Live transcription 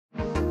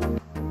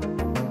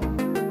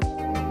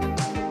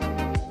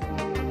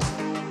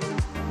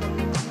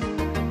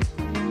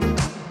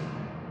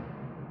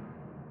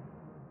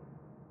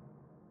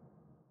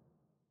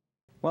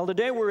Well,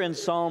 today we're in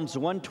Psalms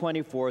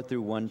 124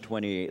 through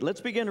 128. Let's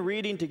begin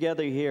reading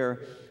together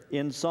here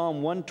in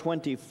Psalm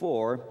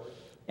 124,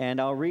 and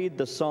I'll read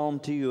the psalm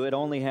to you. It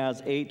only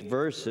has 8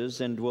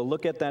 verses, and we'll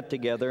look at that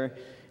together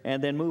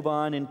and then move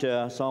on into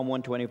Psalm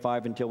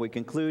 125 until we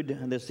conclude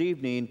this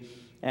evening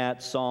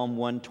at Psalm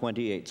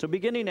 128. So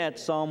beginning at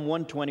Psalm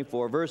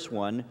 124, verse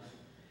 1,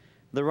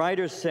 the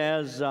writer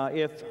says,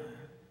 if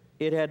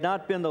it had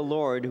not been the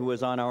Lord who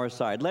was on our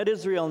side, let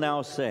Israel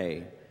now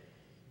say,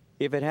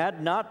 if it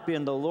had not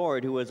been the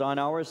Lord who was on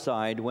our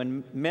side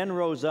when men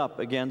rose up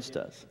against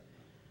us,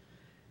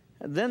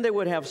 then they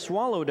would have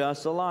swallowed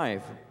us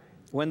alive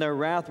when their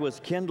wrath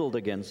was kindled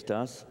against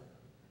us.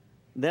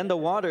 Then the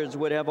waters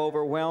would have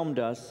overwhelmed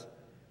us.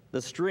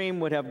 The stream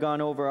would have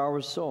gone over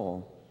our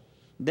soul.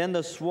 Then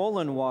the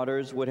swollen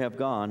waters would have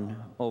gone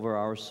over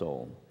our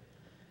soul.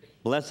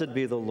 Blessed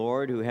be the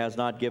Lord who has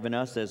not given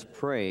us as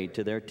prey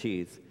to their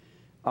teeth.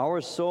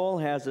 Our soul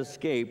has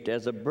escaped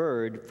as a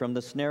bird from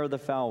the snare of the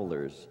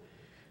fowlers.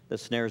 The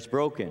snare is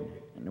broken,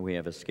 and we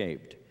have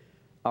escaped.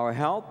 Our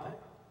help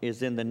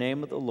is in the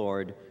name of the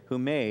Lord, who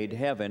made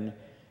heaven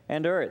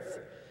and earth.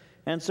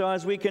 And so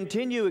as we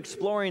continue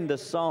exploring the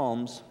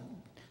Psalms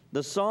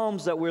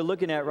that we're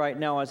looking at right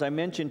now, as I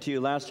mentioned to you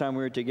last time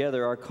we were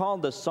together, are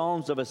called the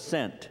Psalms of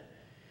Ascent.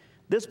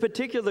 This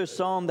particular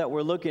psalm that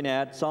we're looking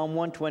at, Psalm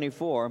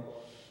 124,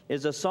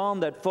 is a psalm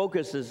that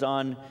focuses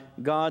on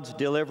God's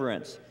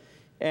deliverance.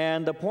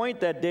 And the point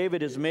that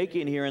David is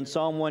making here in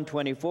Psalm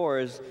 124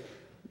 is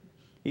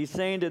he's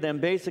saying to them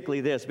basically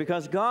this: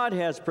 because God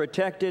has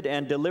protected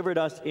and delivered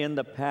us in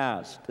the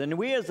past, then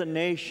we as a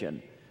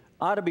nation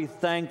ought to be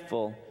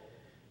thankful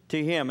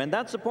to Him. And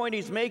that's the point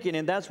he's making,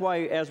 and that's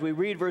why, as we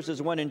read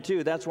verses 1 and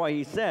 2, that's why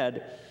he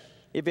said,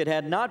 if it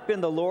had not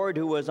been the Lord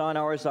who was on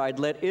our side,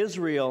 let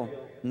Israel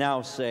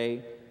now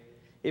say,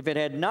 if it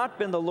had not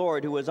been the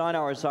Lord who was on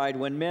our side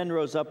when men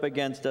rose up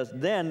against us,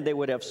 then they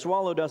would have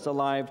swallowed us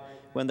alive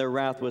when their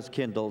wrath was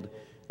kindled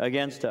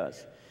against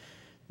us.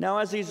 Now,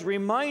 as he's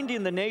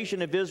reminding the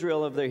nation of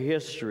Israel of their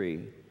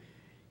history,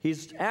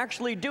 he's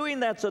actually doing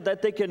that so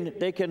that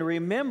they can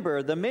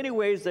remember the many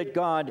ways that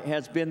God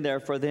has been there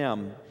for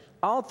them.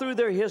 All through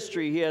their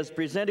history, He has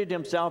presented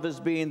Himself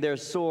as being their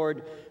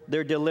sword,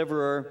 their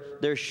deliverer,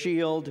 their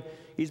shield.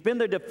 He's been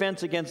their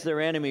defense against their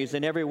enemies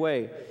in every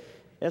way,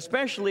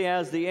 especially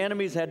as the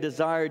enemies had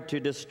desired to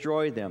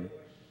destroy them.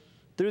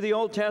 Through the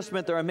Old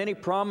Testament, there are many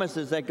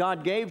promises that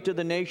God gave to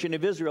the nation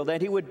of Israel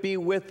that He would be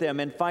with them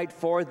and fight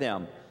for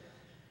them.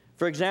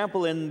 For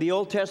example, in the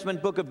Old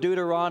Testament book of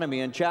Deuteronomy,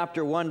 in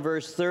chapter 1,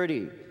 verse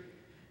 30,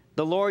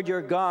 the Lord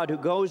your God who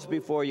goes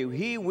before you,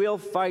 He will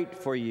fight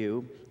for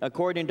you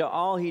according to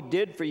all He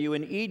did for you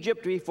in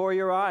Egypt before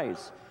your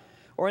eyes.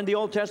 Or in the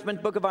Old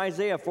Testament book of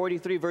Isaiah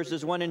 43,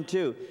 verses 1 and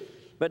 2,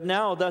 but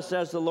now thus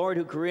says the Lord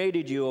who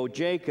created you, O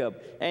Jacob,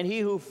 and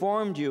He who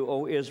formed you,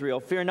 O Israel,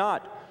 fear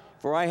not,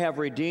 for I have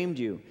redeemed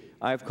you.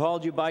 I have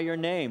called you by your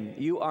name.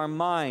 You are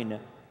mine.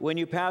 When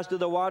you pass through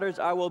the waters,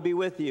 I will be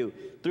with you.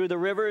 Through the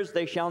rivers,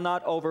 they shall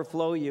not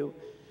overflow you.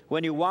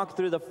 When you walk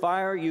through the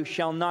fire, you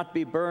shall not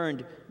be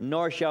burned,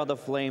 nor shall the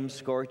flames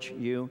scorch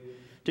you.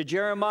 To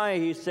Jeremiah,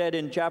 He said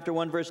in chapter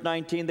 1, verse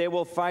 19, they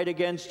will fight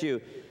against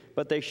you,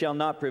 but they shall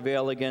not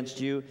prevail against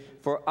you.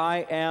 For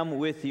I am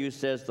with you,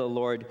 says the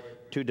Lord,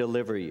 to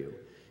deliver you.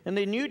 In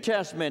the New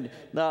Testament,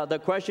 the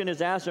question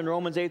is asked in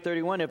Romans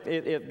 8:31,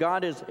 if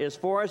God is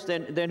for us,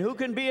 then who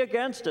can be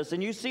against us?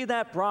 And you see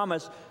that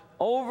promise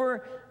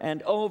over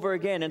and over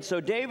again. And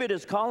so David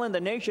is calling the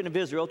nation of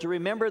Israel to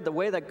remember the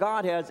way that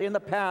God has in the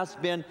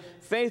past been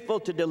faithful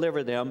to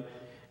deliver them,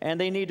 and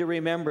they need to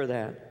remember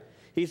that.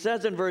 He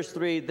says in verse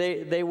 3,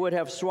 they would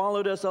have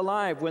swallowed us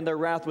alive when their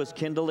wrath was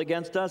kindled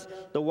against us.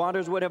 The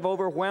waters would have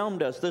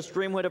overwhelmed us. The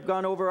stream would have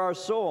gone over our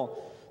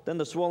soul. Then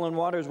the swollen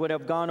waters would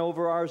have gone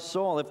over our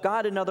soul. If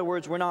God, in other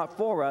words, were not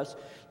for us,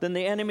 then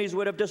the enemies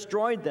would have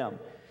destroyed them.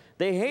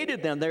 They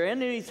hated them. Their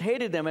enemies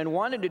hated them and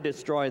wanted to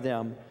destroy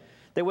them.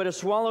 They would have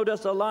swallowed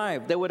us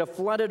alive. They would have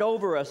flooded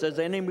over us as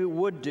the enemy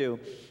would do.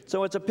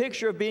 So it's a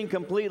picture of being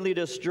completely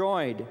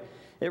destroyed.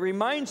 It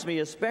reminds me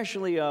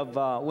especially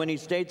of when he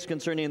states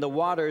concerning the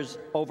waters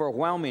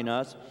overwhelming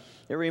us,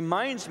 it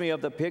reminds me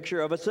of the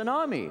picture of a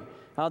tsunami,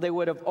 how they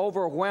would have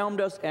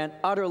overwhelmed us and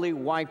utterly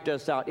wiped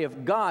us out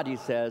if God, he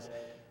says,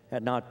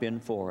 had not been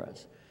for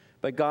us.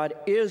 But God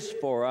is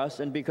for us,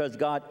 and because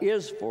God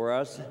is for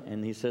us,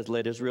 and he says,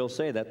 let Israel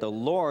say that, the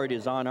Lord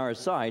is on our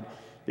side.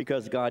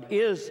 Because God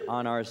is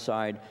on our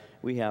side,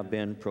 we have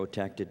been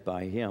protected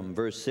by Him.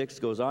 Verse 6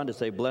 goes on to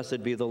say,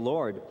 blessed be the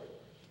Lord,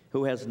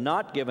 who has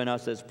not given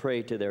us as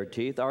prey to their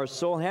teeth. Our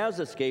soul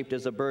has escaped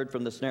as a bird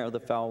from the snare of the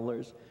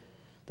fowlers.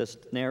 The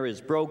snare is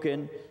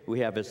broken. We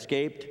have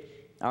escaped.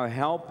 Our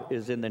help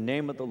is in the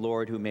name of the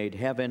Lord who made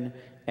heaven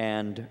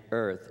and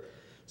earth.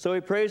 So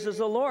he praises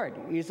the Lord.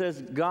 He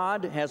says,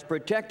 God has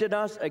protected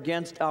us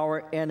against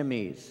our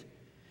enemies.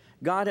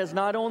 God has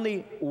not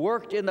only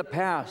worked in the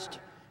past,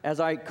 as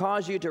I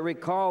cause you to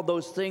recall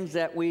those things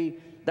that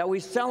we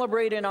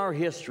celebrate in our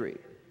history,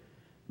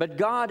 but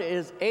God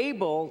is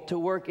able to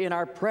work in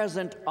our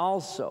present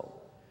also.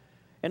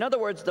 In other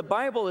words, the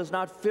Bible is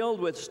not filled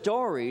with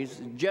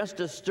stories just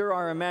to stir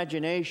our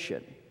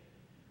imagination.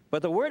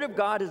 But the Word of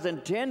God is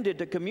intended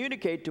to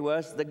communicate to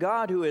us the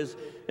God who is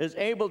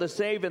able to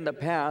save in the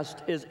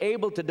past is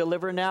able to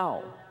deliver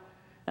now.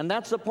 And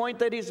that's the point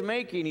that he's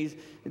making.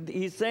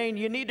 He's saying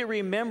you need to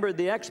remember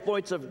the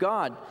exploits of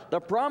God, the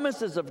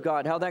promises of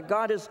God, how that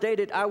God has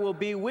stated, I will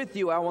be with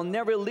you, I will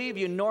never leave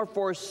you nor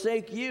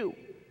forsake you.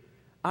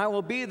 I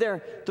will be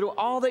there through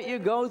all that you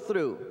go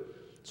through.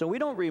 So we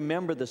don't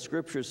remember the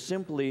Scriptures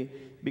simply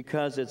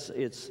because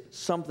it's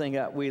something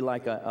that we,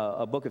 like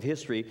a book of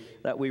history,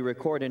 that we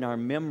record in our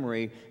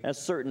memory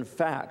as certain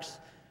facts.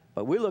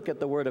 But we look at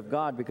the Word of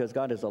God because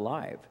God is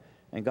alive,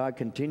 and God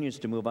continues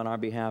to move on our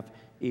behalf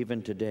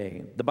even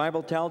today. The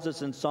Bible tells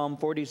us in Psalm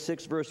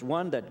 46, verse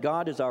 1, that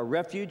God is our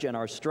refuge and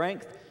our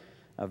strength,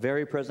 a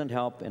very present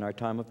help in our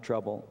time of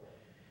trouble.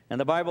 And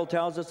the Bible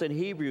tells us in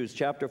Hebrews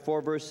chapter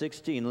 4, verse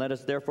 16, let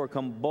us therefore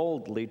come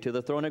boldly to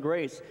the throne of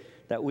grace,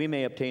 that we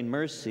may obtain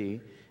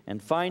mercy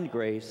and find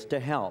grace to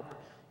help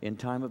in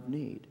time of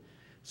need.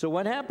 So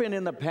what happened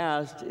in the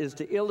past is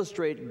to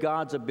illustrate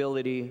God's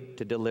ability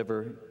to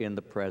deliver in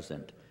the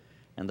present.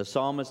 And the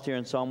psalmist here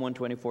in Psalm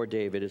 124,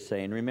 David, is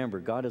saying, remember,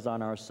 God is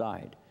on our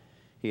side.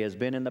 He has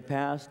been in the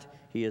past,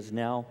 He is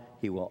now,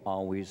 He will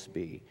always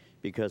be,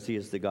 because He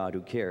is the God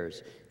who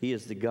cares. He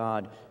is the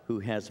God who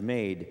has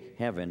made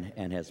heaven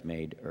and has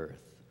made earth.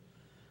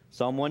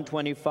 Psalm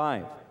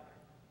 125,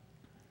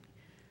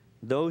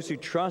 those who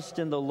trust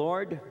in the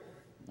Lord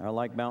are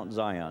like Mount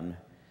Zion,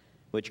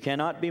 which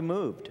cannot be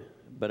moved,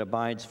 but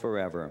abides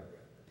forever.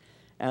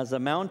 As the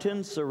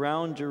mountains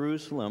surround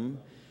Jerusalem,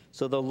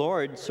 so the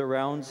Lord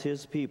surrounds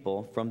His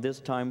people from this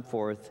time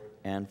forth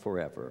and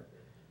forever.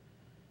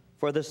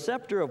 For the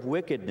scepter of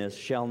wickedness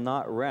shall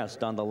not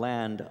rest on the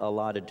land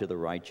allotted to the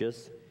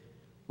righteous,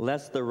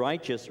 lest the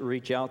righteous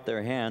reach out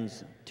their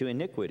hands to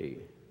iniquity.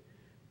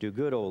 Do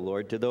good, O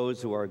Lord, to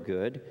those who are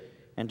good,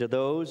 and to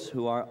those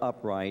who are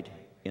upright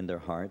in their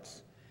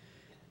hearts.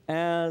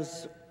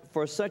 As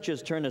for such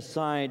as turn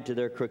aside to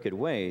their crooked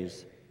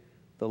ways,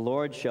 the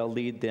Lord shall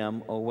lead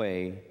them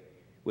away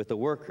with the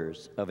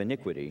workers of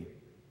iniquity.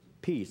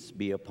 Peace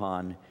be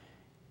upon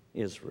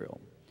Israel.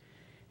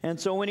 And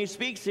so when he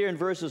speaks here in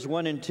verses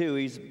 1 and 2,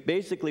 he's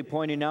basically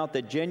pointing out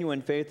that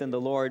genuine faith in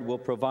the Lord will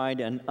provide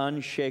an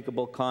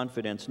unshakable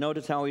confidence.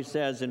 Notice how he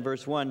says in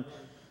verse 1,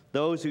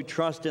 those who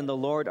trust in the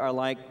Lord are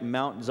like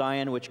Mount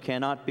Zion, which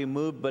cannot be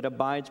moved but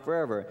abides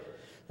forever.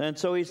 And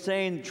so he's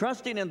saying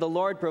trusting in the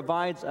Lord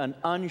provides an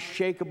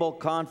unshakable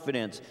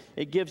confidence.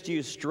 It gives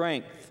you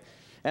strength.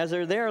 As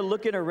they're there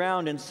looking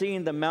around and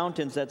seeing the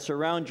mountains that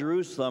surround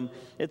Jerusalem,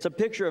 it's a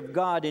picture of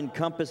God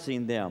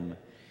encompassing them.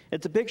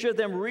 It's a picture of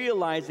them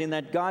realizing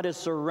that God has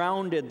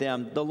surrounded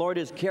them. The Lord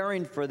is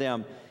caring for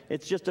them.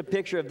 It's just a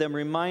picture of them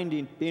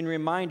being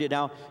reminded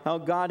how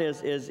God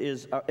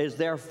is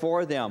there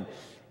for them.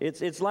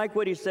 It's like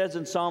what he says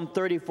in Psalm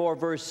 34,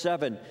 verse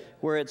 7,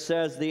 where it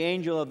says, the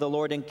angel of the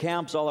Lord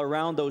encamps all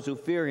around those who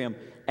fear him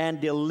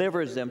and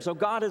delivers them. So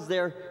God is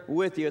there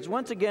with you. It's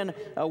once again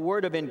a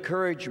word of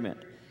encouragement.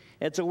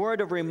 It's a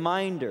word of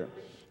reminder.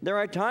 There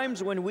are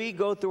times when we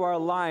go through our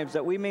lives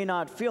that we may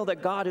not feel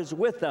that God is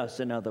with us,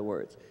 in other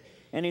words.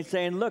 And he's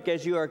saying, look,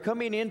 as you are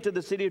coming into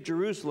the city of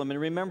Jerusalem, and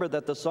remember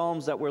that the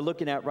Psalms that we're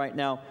looking at right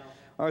now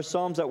are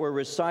Psalms that were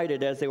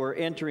recited as they were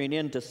entering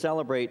in to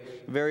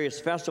celebrate various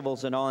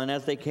festivals and all. And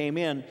as they came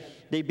in,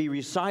 they'd be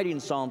reciting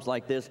Psalms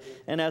like this.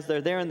 And as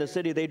they're there in the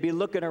city, they'd be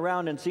looking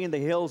around and seeing the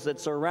hills that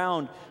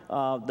surround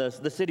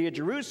the city of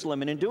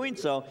Jerusalem. And in doing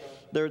so,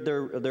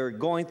 they're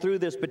going through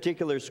this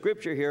particular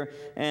scripture here,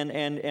 and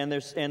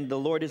the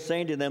Lord is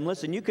saying to them,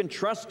 listen, you can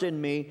trust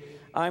in me.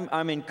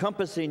 I'm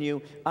encompassing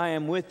you, I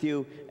am with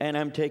you, and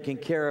I'm taking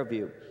care of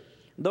you.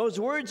 Those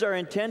words are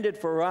intended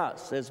for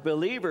us as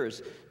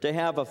believers to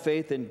have a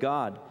faith in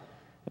God.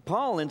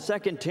 Paul in 2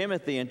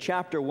 Timothy in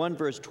chapter 1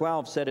 verse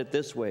 12 said it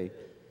this way.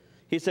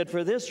 He said,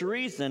 for this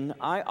reason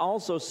I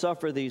also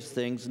suffer these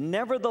things.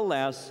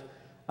 Nevertheless,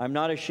 I'm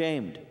not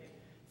ashamed,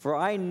 for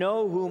I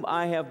know whom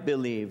I have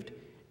believed,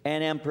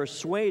 and am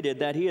persuaded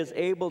that he is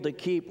able to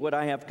keep what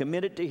I have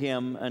committed to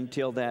him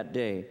until that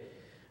day.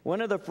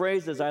 One of the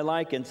phrases I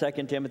like in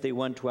 2 Timothy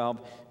 1:12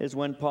 is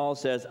when Paul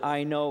says,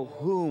 I know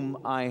whom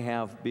I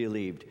have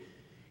believed.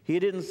 He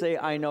didn't say,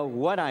 I know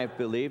what I've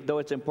believed, though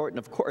it's important,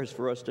 of course,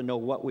 for us to know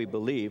what we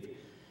believe.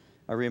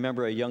 I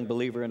remember a young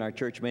believer in our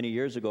church many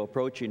years ago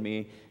approaching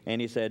me, and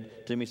he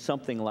said to me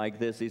something like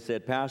this. He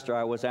said, Pastor,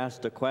 I was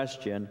asked a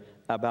question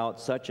about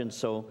such and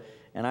so,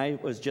 and I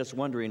was just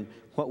wondering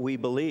what we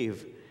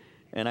believe.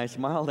 And I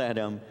smiled at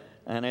him,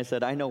 and I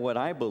said, I know what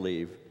I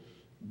believe.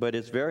 But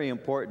it's very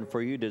important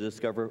for you to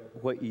discover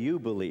what you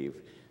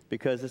believe,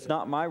 because it's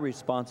not my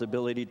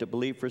responsibility to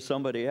believe for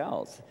somebody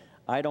else.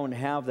 I don't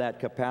have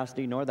that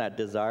capacity, nor that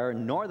desire,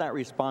 nor that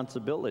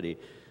responsibility.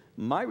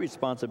 My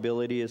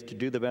responsibility is to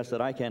do the best that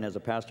I can as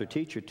a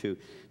pastor-teacher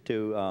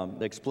to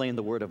explain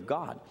the Word of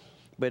God.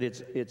 But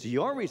it's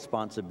your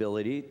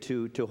responsibility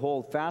to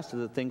hold fast to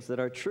the things that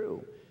are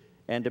true,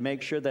 and to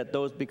make sure that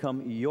those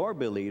become your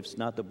beliefs,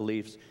 not the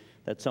beliefs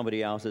that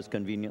somebody else has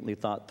conveniently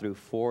thought through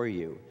for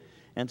you.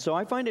 And so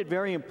I find it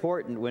very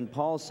important when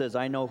Paul says,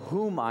 I know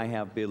whom I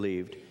have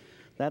believed.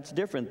 That's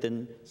different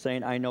than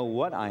saying, I know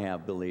what I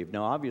have believed.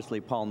 Now,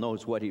 obviously, Paul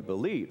knows what he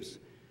believes.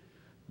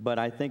 But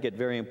I think it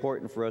very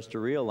important for us to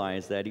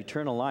realize that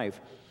eternal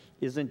life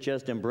isn't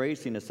just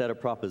embracing a set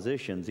of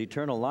propositions.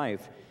 Eternal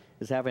life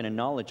is having a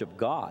knowledge of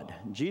God.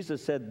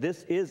 Jesus said,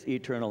 this is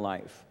eternal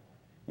life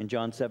in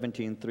John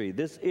 17:3.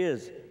 This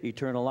is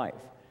eternal life,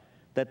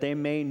 that they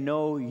may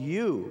know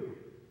you,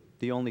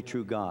 the only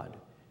true God,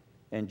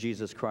 and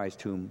Jesus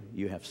Christ whom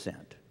you have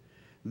sent.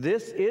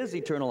 This is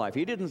eternal life.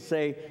 He didn't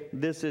say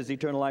this is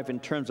eternal life in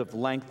terms of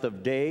length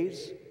of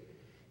days.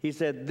 He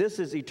said this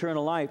is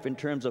eternal life in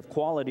terms of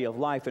quality of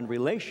life and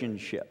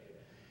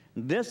relationship.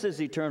 This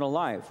is eternal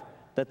life,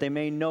 that they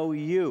may know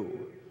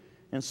you.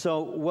 And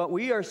so what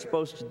we are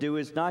supposed to do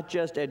is not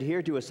just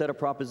adhere to a set of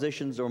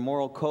propositions or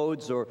moral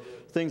codes or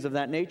things of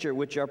that nature,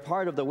 which are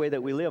part of the way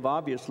that we live,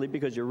 obviously,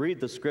 because you read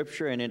the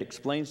Scripture and it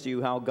explains to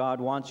you how God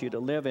wants you to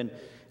live, and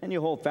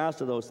you hold fast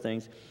to those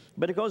things.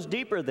 But it goes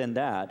deeper than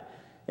that.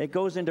 It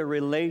goes into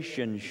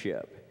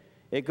relationship.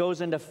 It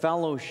goes into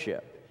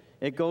fellowship.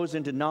 It goes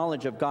into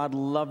knowledge of God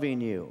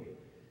loving you.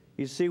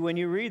 You see, when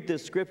you read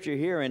this Scripture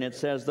here and it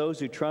says those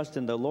who trust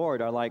in the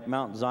Lord are like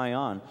Mount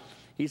Zion,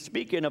 he's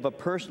speaking of a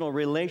personal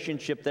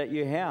relationship that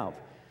you have.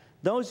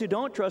 Those who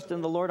don't trust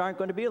in the Lord aren't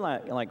going to be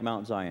like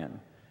Mount Zion.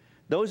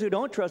 Those who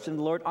don't trust in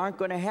the Lord aren't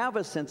going to have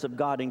a sense of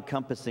God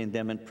encompassing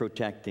them and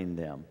protecting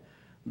them.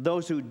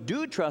 Those who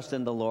do trust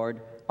in the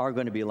Lord are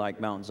going to be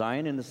like Mount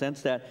Zion in the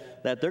sense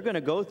that they're going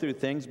to go through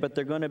things, but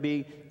they're going to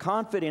be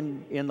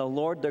confident in the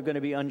Lord. They're going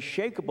to be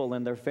unshakable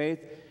in their faith,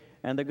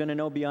 and they're going to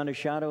know beyond a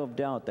shadow of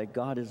doubt that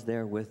God is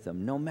there with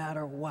them no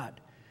matter what.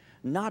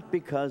 Not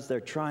because they're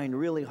trying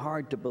really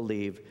hard to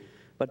believe,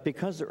 but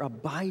because they're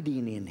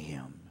abiding in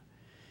Him.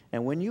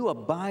 And when you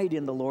abide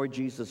in the Lord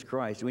Jesus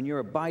Christ, when you're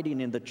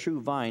abiding in the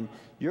true vine,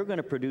 you're going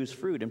to produce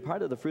fruit. And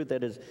part of the fruit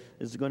that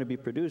is going to be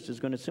produced is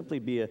going to simply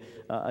be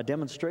a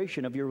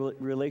demonstration of your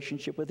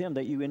relationship with Him,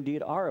 that you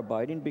indeed are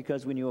abiding,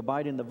 because when you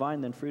abide in the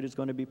vine, then fruit is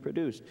going to be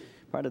produced.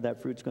 Part of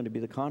that fruit is going to be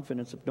the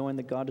confidence of knowing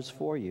that God is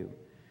for you.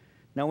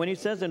 Now, when he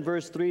says in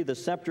verse 3, the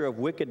scepter of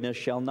wickedness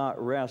shall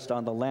not rest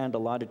on the land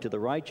allotted to the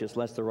righteous,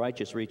 lest the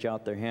righteous reach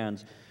out their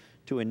hands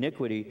to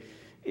iniquity,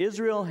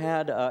 Israel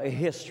had a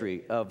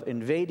history of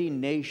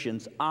invading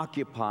nations,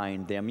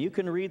 occupying them. You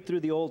can read through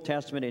the Old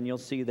Testament and you'll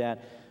see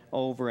that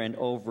over and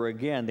over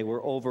again. They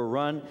were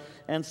overrun,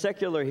 and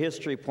secular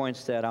history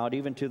points that out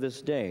even to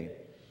this day.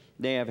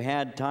 They have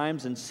had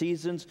times and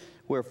seasons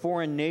where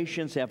foreign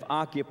nations have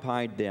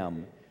occupied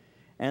them.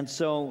 And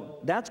so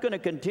that's going to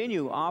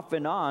continue off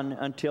and on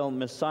until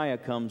Messiah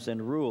comes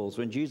and rules.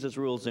 When Jesus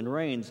rules and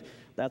reigns,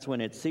 that's when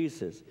it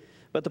ceases.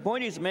 But the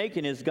point he's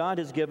making is God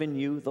has given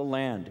you the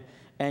land,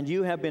 and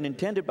you have been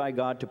intended by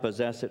God to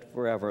possess it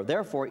forever.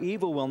 Therefore,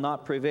 evil will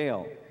not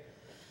prevail.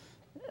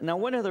 Now,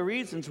 one of the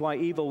reasons why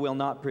evil will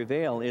not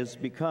prevail is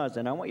because,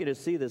 and I want you to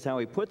see this, how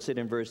he puts it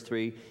in verse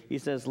 3. He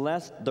says,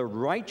 lest the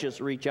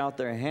righteous reach out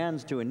their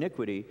hands to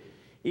iniquity.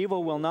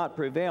 Evil will not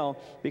prevail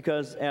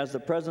because as the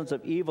presence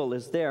of evil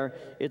is there,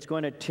 it's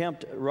going to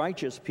tempt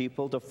righteous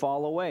people to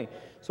fall away.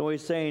 So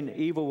he's saying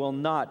evil will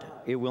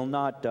not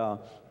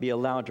be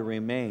allowed to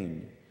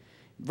remain.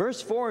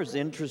 Verse 4 is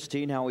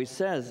interesting how he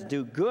says,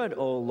 do good,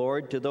 O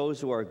Lord, to those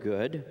who are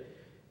good,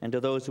 and to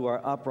those who are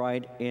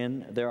upright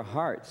in their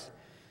hearts.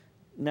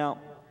 Now,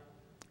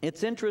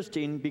 it's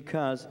interesting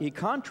because he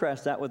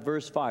contrasts that with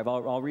verse 5.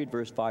 I'll read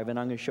verse 5, and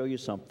I'm going to show you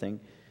something.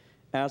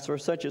 As for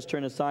such as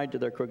turn aside to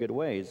their crooked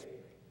ways,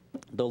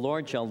 the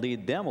Lord shall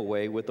lead them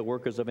away with the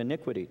workers of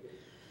iniquity.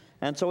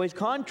 And so he's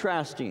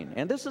contrasting,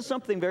 and this is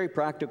something very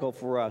practical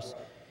for us.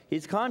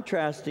 He's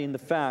contrasting the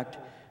fact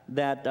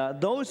that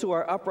those who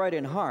are upright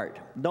in heart,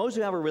 those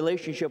who have a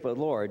relationship with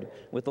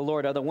the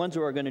Lord are the ones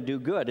who are going to do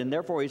good. And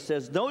therefore he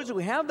says, those who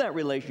have that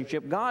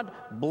relationship, God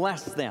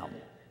bless them.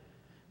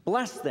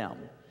 Bless them.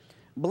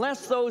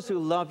 Bless those who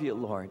love you,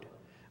 Lord.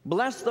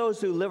 Bless those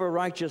who live a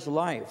righteous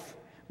life.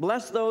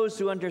 Bless those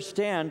who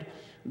understand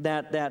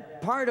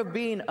that part of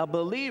being a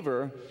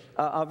believer,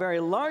 a very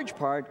large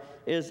part,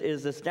 is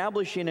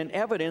establishing an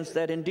evidence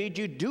that indeed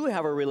you do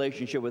have a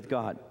relationship with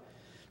God.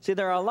 See,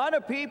 there are a lot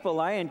of people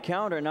I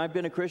encounter, and I've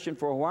been a Christian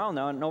for a while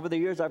now, and over the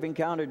years I've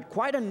encountered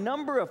quite a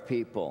number of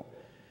people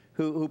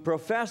who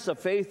profess a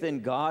faith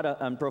in God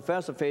and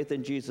profess a faith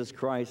in Jesus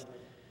Christ.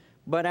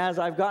 But as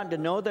I've gotten to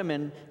know them,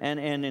 and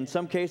in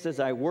some cases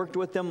I worked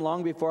with them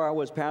long before I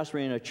was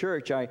pastoring a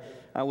church, I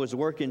was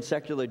working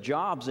secular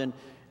jobs, and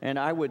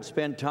I would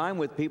spend time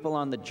with people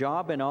on the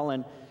job and all,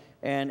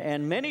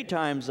 and many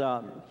times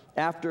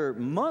after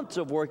months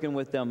of working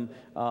with them,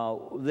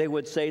 they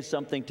would say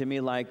something to me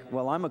like,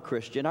 well, I'm a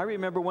Christian. I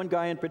remember one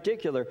guy in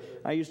particular,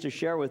 I used to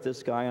share with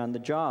this guy on the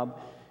job,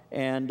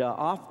 and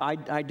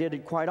I did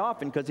it quite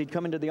often because he'd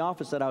come into the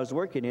office that I was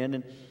working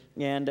in,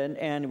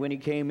 and when he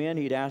came in,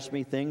 he'd ask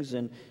me things,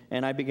 and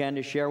I began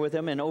to share with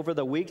him, and over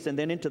the weeks and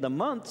then into the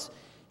months,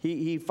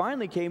 he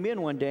finally came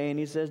in one day and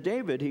he says,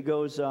 David, he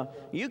goes,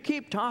 you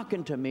keep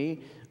talking to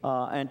me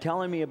and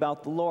telling me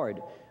about the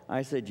Lord.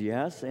 I said,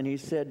 yes. And he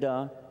said,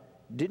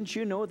 didn't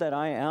you know that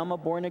I am a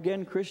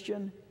born-again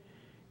Christian?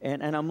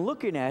 And I'm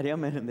looking at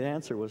him, and the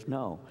answer was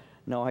no.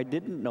 No, I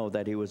didn't know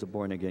that he was a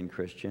born-again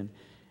Christian.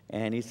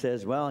 And he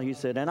says, well, he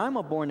said, and I'm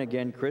a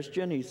born-again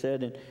Christian. He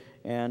said,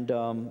 and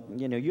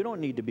you know, you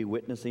don't need to be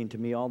witnessing to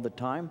me all the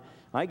time.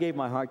 I gave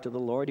my heart to the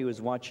Lord. He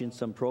was watching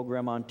some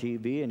program on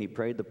TV, and he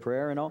prayed the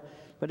prayer and all.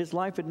 But his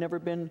life had never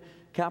been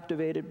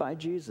captivated by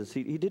Jesus.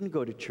 He didn't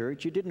go to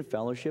church. He didn't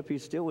fellowship. He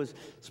still was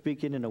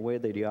speaking in a way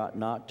that he ought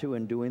not to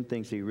and doing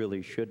things he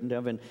really shouldn't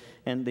have.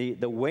 And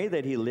the way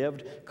that he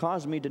lived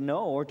caused me to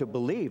know, or to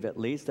believe at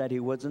least, that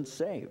he wasn't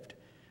saved.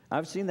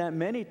 I've seen that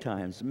many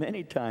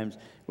times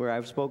where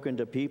I've spoken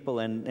to people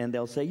and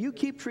they'll say, you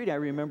keep treating. I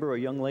remember a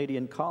young lady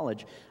in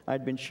college.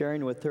 I'd been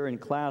sharing with her in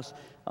class.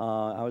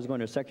 I was going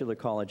to a secular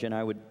college, and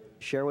I would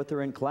share with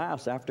her in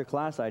class. After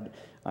class,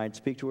 I'd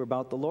speak to her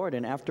about the Lord.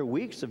 And after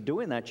weeks of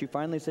doing that, she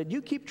finally said,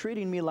 you keep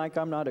treating me like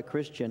I'm not a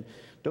Christian.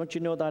 Don't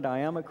you know that I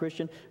am a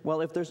Christian?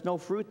 Well, if there's no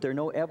fruit there,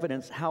 no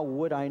evidence, how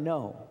would I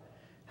know?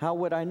 How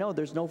would I know?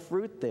 There's no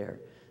fruit there.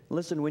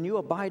 Listen, when you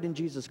abide in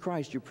Jesus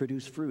Christ, you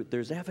produce fruit.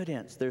 There's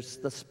evidence. There's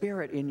the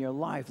Spirit in your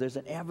life. There's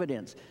an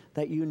evidence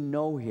that you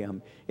know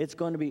Him. It's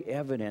going to be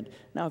evident.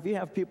 Now, if you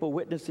have people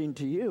witnessing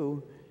to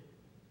you,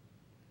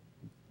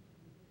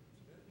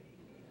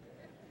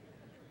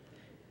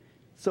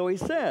 so he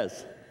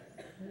says,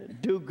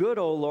 do good,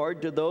 O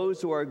Lord, to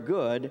those who are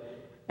good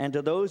and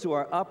to those who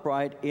are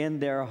upright in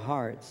their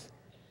hearts.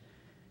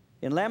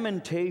 In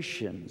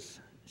Lamentations,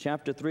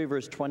 chapter 3,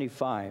 verse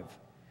 25,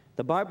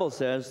 the Bible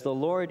says, the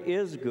Lord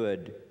is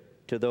good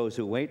to those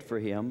who wait for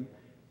Him,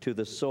 to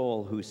the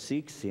soul who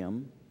seeks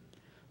Him.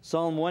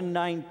 Psalm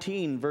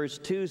 119, verse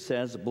 2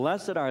 says,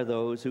 blessed are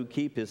those who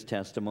keep His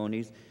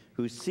testimonies,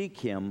 who seek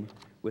Him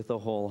with a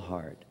whole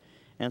heart.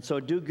 And so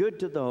do good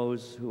to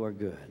those who are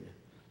good,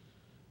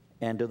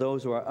 and to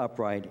those who are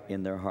upright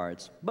in their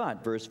hearts.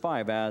 But, verse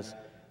 5, as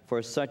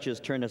for such as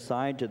turn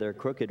aside to their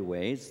crooked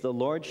ways, the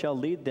Lord shall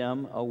lead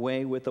them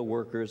away with the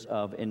workers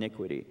of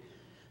iniquity.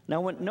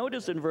 Now,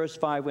 notice in verse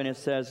 5 when it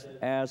says,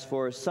 as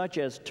for such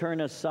as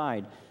turn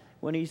aside.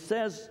 When he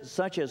says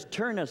such as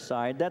turn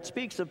aside, that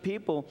speaks of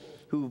people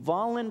who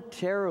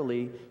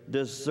voluntarily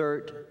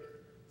desert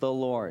the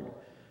Lord,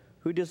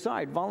 who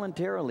decide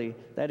voluntarily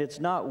that it's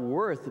not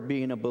worth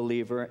being a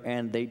believer,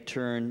 and they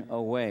turn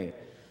away.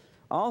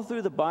 All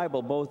through the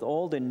Bible, both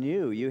Old and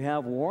New, you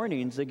have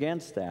warnings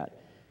against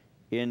that.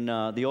 In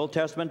the Old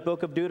Testament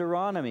book of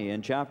Deuteronomy,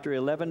 in chapter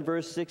 11,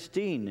 verse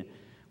 16,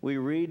 we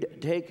read,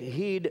 take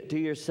heed to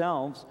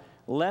yourselves,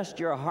 lest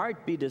your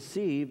heart be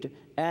deceived,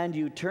 and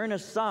you turn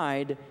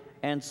aside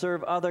and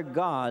serve other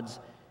gods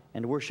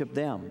and worship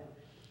them.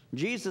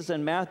 Jesus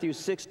in Matthew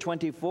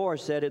 6:24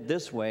 said it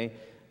this way,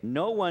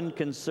 no one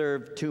can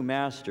serve two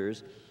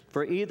masters,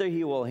 for either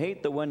he will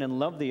hate the one and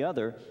love the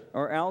other,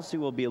 or else he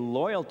will be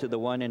loyal to the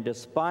one and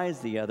despise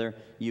the other.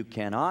 You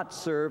cannot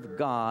serve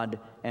God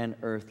and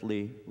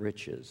earthly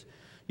riches.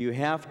 You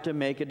have to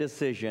make a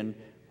decision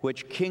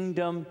which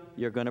kingdom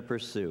you're going to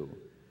pursue.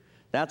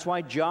 That's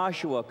why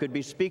Joshua could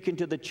be speaking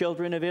to the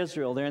children of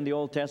Israel there in the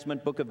Old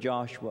Testament book of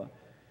Joshua.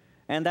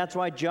 And that's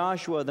why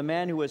Joshua, the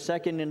man who was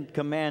second in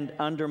command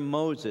under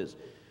Moses,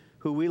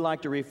 who we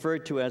like to refer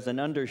to as an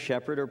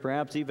under-shepherd, or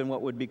perhaps even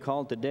what would be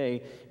called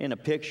today in a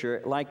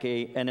picture like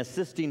an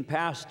assisting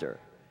pastor.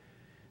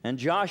 And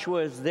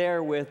Joshua is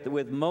there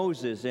with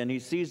Moses, and he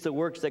sees the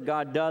works that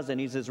God does, and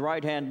he's his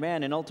right-hand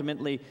man, and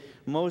ultimately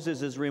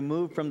Moses is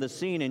removed from the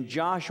scene, and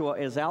Joshua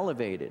is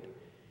elevated.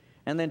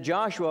 And then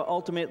Joshua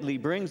ultimately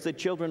brings the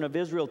children of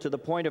Israel to the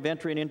point of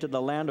entering into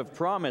the land of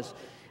promise,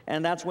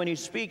 and that's when he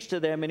speaks to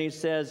them, and he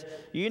says,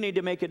 you need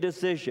to make a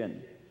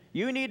decision.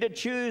 You need to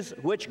choose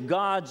which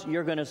gods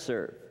you're going to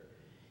serve.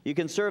 You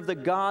can serve the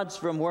gods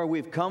from where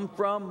we've come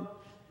from,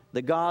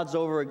 the gods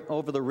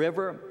over the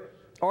river,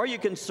 or you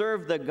can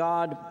serve the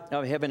God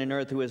of heaven and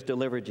earth who has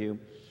delivered you.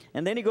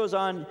 And then he goes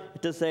on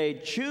to say,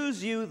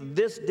 choose you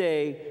this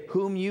day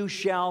whom you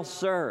shall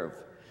serve.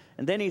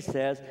 And then he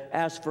says,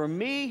 as for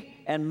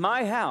me and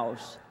my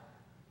house,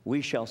 we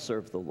shall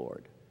serve the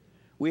Lord.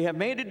 We have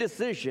made a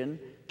decision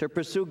to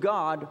pursue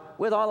God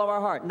with all of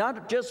our heart.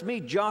 Not just me,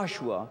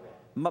 Joshua,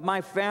 but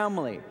my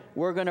family.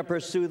 We're going to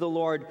pursue the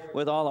Lord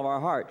with all of our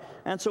heart.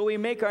 And so we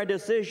make our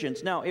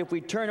decisions. Now, if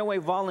we turn away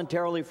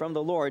voluntarily from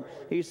the Lord,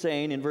 he's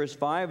saying in verse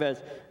 5,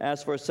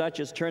 as for such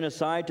as turn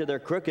aside to their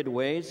crooked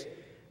ways,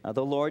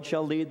 the Lord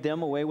shall lead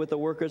them away with the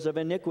workers of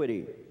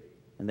iniquity.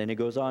 And then he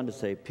goes on to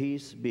say,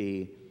 peace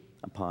be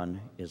upon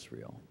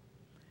Israel.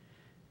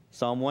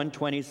 Psalm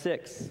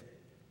 126.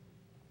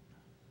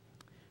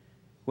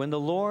 When the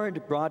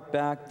Lord brought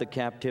back the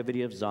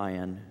captivity of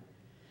Zion,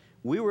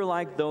 we were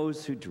like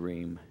those who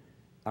dream.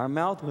 Our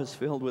mouth was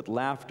filled with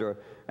laughter,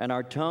 and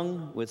our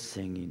tongue with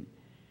singing.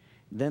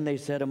 Then they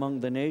said among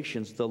the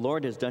nations, the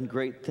Lord has done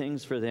great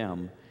things for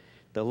them.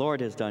 The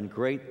Lord has done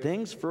great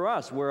things for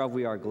us, whereof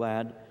we are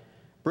glad.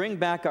 Bring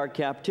back our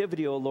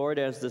captivity, O Lord,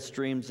 as the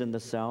streams in the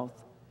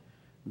south.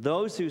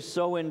 Those who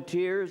sow in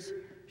tears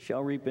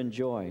shall reap in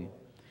joy.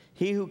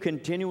 He who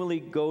continually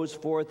goes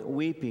forth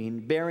weeping,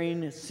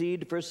 bearing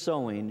seed for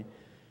sowing,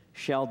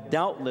 shall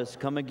doubtless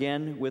come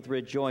again with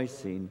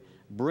rejoicing,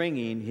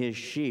 bringing his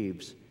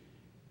sheaves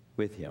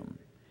with him.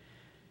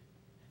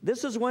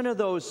 This is one of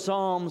those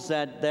psalms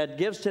that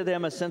gives to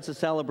them a sense of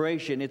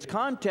celebration. Its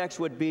context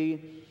would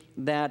be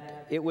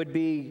that it would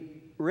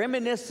be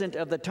reminiscent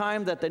of the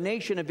time that the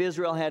nation of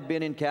Israel had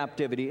been in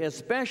captivity,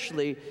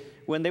 especially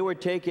when they were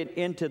taken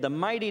into the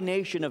mighty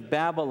nation of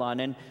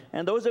Babylon.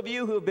 And those of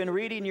you who have been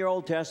reading your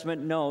Old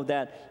Testament know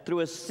that through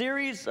a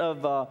series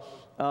of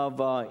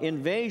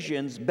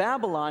invasions,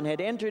 Babylon had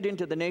entered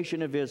into the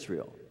nation of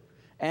Israel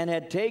and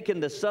had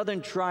taken the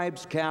southern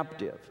tribes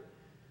captive.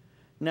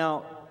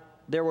 Now,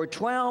 there were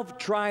 12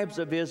 tribes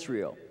of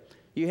Israel.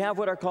 You have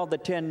what are called the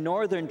 10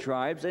 northern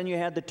tribes, and you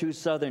had the 2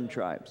 southern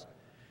tribes.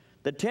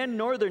 The 10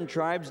 northern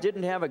tribes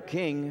didn't have a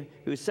king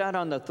who sat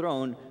on the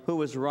throne who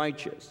was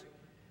righteous.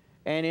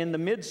 And in the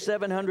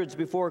mid-700s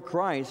before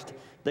Christ,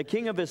 the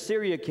king of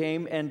Assyria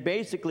came and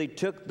basically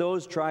took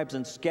those tribes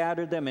and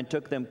scattered them and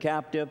took them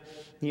captive.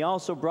 He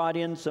also brought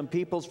in some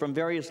peoples from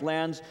various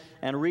lands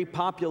and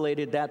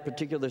repopulated that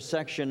particular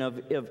section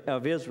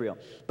of Israel.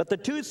 But the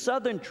 2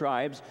 southern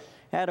tribes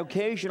had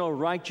occasional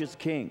righteous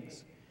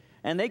kings.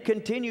 And they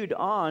continued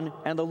on,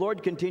 and the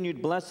Lord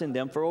continued blessing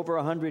them for over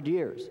 100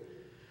 years.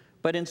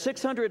 But in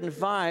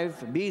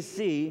 605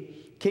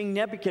 BC, King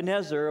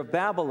Nebuchadnezzar of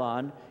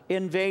Babylon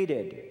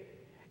invaded.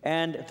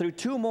 And through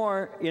 2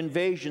 more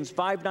invasions,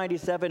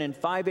 597 and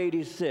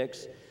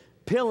 586,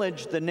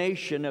 pillaged the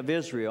nation of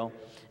Israel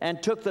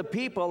and took the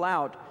people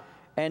out,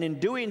 and in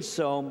doing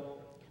so,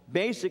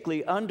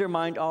 basically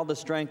undermined all the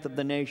strength of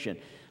the nation.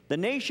 The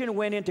nation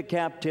went into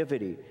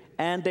captivity,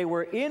 and they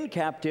were in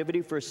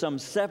captivity for some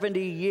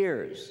 70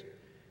 years.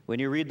 When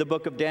you read the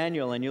book of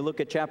Daniel and you look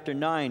at chapter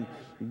 9,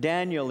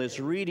 Daniel is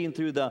reading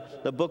through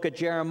the book of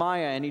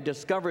Jeremiah, and he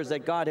discovers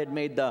that God had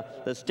made the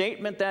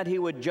statement that he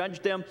would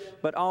judge them,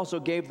 but also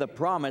gave the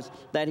promise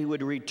that he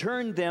would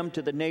return them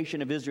to the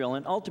nation of Israel.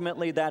 And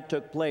ultimately that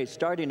took place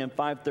starting in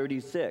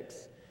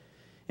 536.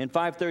 In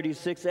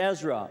 536,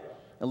 Ezra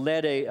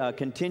led a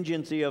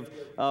contingency of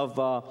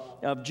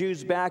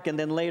Jews back, and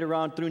then later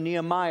on through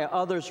Nehemiah,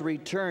 others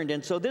returned.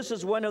 And so this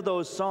is one of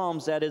those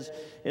psalms that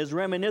is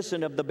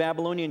reminiscent of the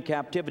Babylonian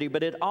captivity,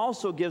 but it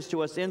also gives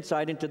to us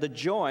insight into the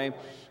joy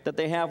that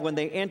they have when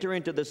they enter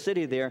into the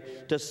city there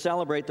to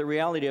celebrate the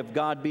reality of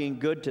God being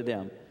good to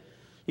them.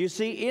 You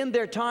see, in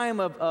their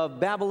time of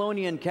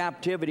Babylonian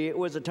captivity, it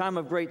was a time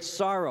of great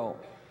sorrow.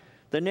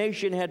 The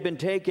nation had been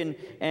taken,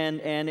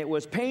 and it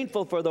was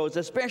painful for those,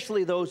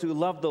 especially those who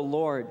loved the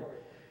Lord.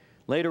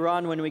 Later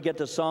on, when we get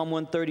to Psalm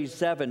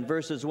 137,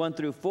 verses 1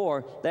 through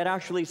 4, that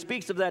actually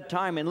speaks of that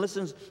time. And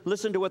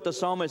listen to what the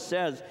psalmist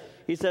says.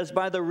 He says,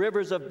 "By the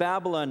rivers of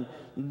Babylon,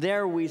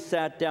 there we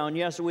sat down.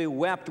 Yes, we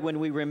wept when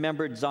we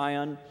remembered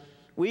Zion.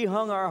 We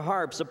hung our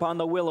harps upon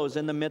the willows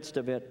in the midst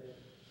of it.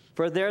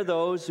 For there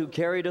those who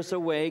carried us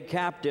away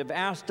captive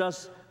asked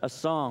us a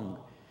song.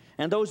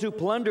 And those who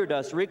plundered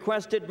us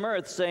requested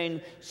mirth,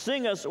 saying,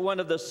 'Sing us one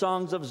of the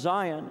songs of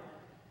Zion.'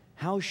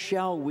 How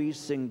shall we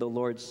sing the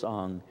Lord's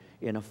song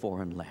in a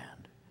foreign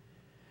land?"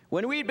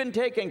 When we'd been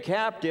taken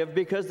captive,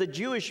 because the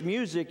Jewish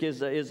music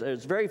is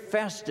very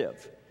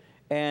festive,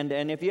 and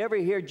if you ever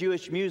hear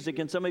Jewish music,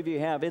 and some of you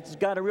have, it's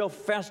got a real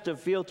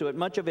festive feel to it.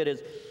 Much of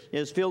it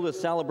is filled with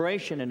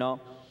celebration and all.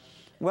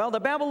 Well,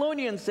 the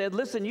Babylonians said,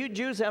 "Listen, you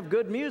Jews have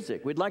good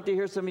music. We'd like to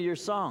hear some of your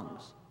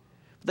songs."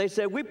 They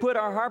said, "We put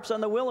our harps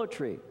on the willow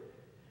tree.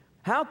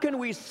 How can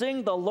we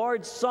sing the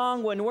Lord's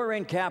song when we're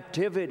in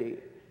captivity?"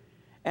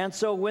 And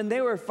so when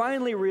they were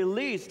finally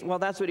released, well,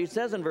 that's what he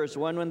says in verse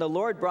 1, when the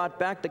Lord brought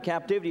back the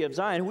captivity of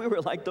Zion, we were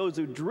like those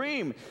who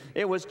dream.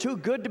 It was too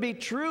good to be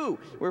true.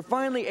 We're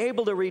finally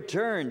able to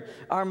return.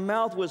 Our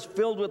mouth was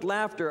filled with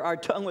laughter, our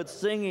tongue with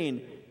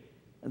singing.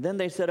 And then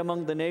they said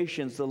among the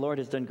nations, "The Lord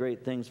has done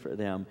great things for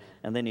them."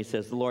 And then he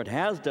says, "The Lord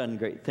has done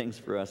great things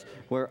for us,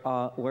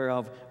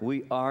 whereof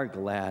we are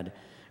glad."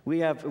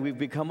 We've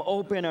become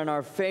open in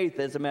our faith.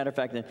 As a matter of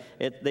fact,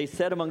 they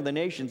said among the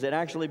nations, it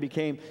actually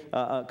became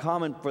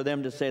common for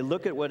them to say,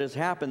 "Look at what has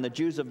happened. The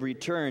Jews have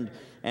returned."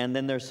 And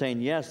then they're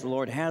saying, "Yes, the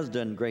Lord has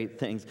done great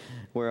things,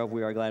 whereof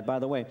we are glad." By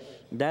the way,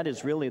 that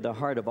is really the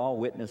heart of all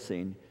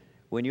witnessing,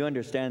 when you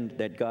understand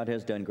that God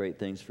has done great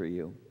things for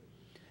you.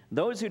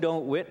 Those who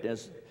don't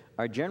witness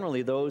are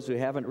generally those who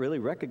haven't really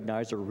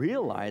recognized or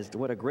realized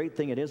what a great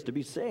thing it is to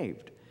be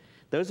saved.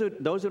 Those who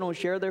don't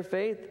share their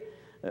faith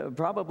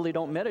probably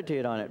don't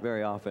meditate on it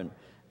very often,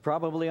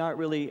 probably aren't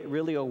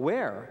really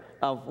aware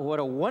of what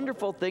a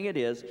wonderful thing it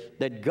is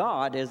that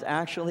God has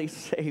actually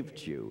saved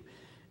you.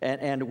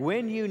 And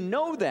when you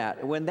know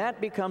that, when that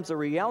becomes a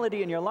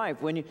reality in your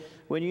life, when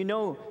you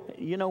know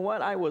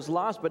what, I was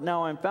lost, but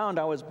now I'm found.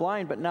 I was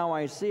blind, but now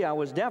I see. I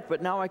was deaf,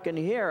 but now I can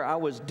hear. I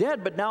was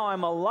dead, but now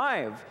I'm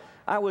alive.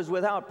 I was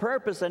without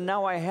purpose, and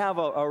now I have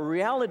a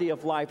reality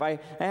of life. I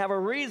have a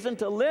reason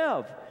to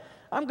live.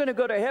 I'm going to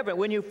go to heaven.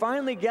 When you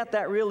finally get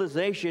that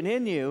realization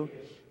in you,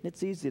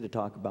 it's easy to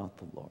talk about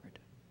the Lord.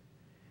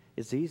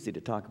 It's easy to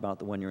talk about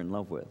the one you're in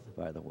love with,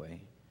 by the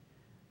way.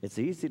 It's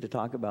easy to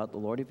talk about the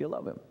Lord if you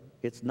love him.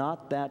 It's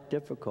not that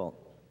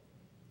difficult.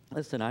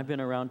 Listen, I've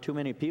been around too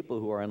many people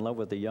who are in love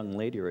with a young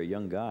lady or a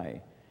young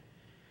guy,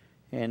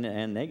 and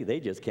they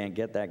just can't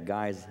get that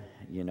guy's,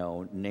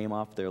 name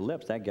off their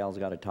lips. That gal's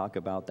got to talk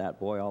about that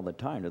boy all the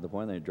time, to the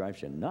point that it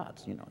drives you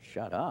nuts.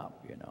 Shut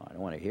up. I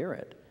don't want to hear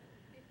it.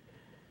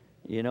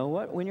 You know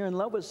what? When you're in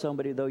love with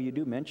somebody, though, you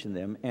do mention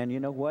them. And you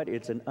know what?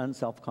 It's an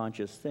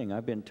unself-conscious thing.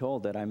 I've been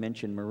told that I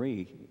mention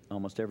Marie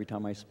almost every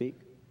time I speak.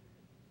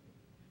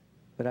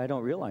 But I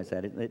don't realize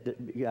that.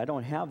 I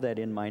don't have that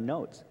in my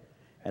notes.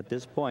 At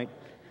this point,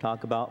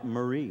 talk about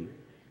Marie.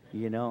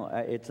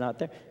 It's not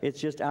there.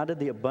 It's just out of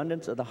the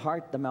abundance of the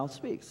heart, the mouth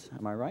speaks.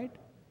 Am I right?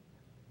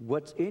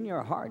 What's in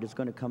your heart is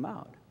going to come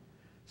out.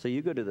 So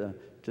you go to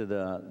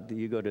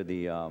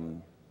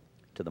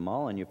the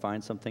mall and you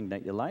find something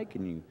that you like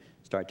and you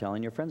start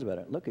telling your friends about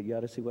it. Look, you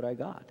ought to see what I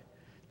got.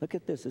 Look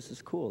at this. This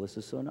is cool. This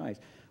is so nice.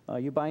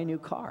 You buy a new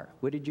car.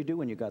 What did you do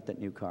when you got that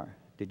new car?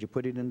 Did you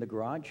put it in the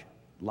garage?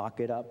 Lock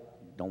it up?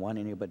 Don't want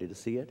anybody to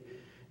see it?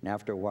 And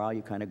after a while,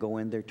 you kind of go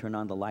in there, turn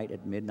on the light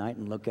at midnight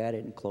and look at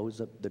it and close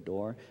up the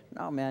door.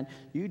 No, man,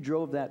 you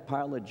drove that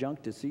pile of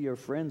junk to see your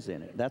friends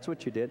in it. That's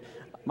what you did.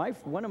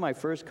 One of my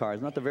first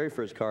cars, not the very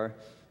first car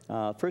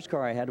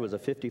I had was a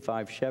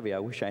 55 Chevy. I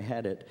wish I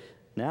had it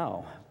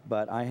now.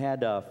 But I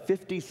had a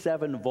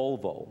 57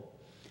 Volvo.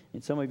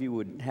 And some of you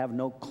would have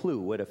no clue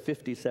what a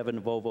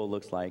 57 Volvo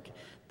looks like.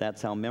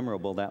 That's how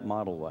memorable that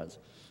model was.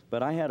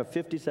 But I had a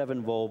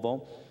 57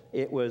 Volvo.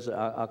 It was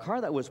a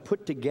car that was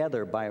put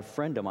together by a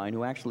friend of mine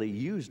who actually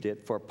used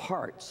it for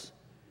parts.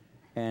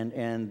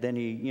 And then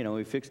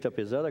he fixed up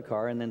his other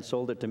car and then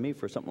sold it to me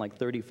for something like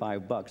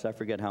 $35. I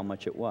forget how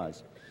much it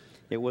was.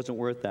 It wasn't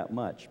worth that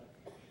much.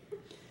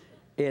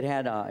 It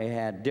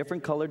had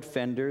different colored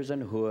fenders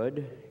and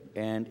hood,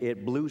 and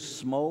it blew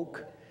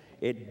smoke.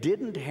 It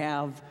didn't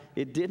have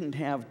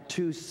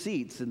two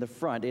seats in the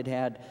front. It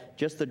had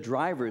just the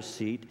driver's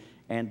seat,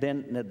 and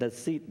then the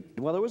seat.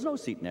 Well, there was no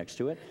seat next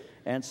to it.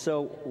 And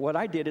so what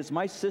I did is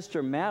my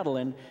sister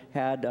Madeline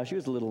had, she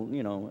was a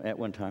little, at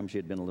one time she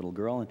had been a little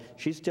girl, and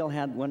she still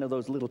had one of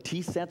those little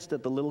tea sets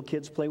that the little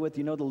kids play with,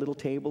 the little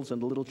tables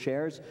and the little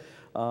chairs.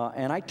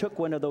 And I took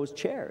one of those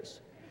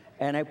chairs,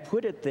 and I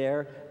put it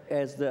there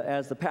as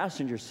the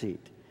passenger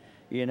seat,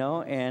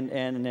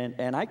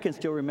 and I can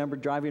still remember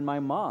driving my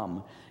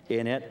mom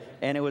in it,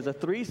 and it was a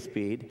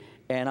 3-speed,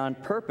 and on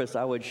purpose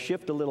I would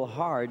shift a little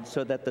hard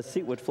so that the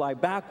seat would fly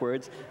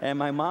backwards and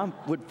my mom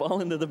would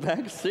fall into the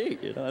back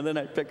seat, and then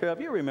I'd pick her up.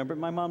 You remember,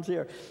 my mom's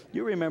here.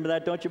 You remember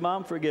that, don't you,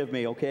 Mom? Forgive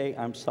me, okay?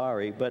 I'm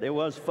sorry, but it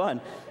was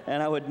fun.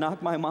 And I would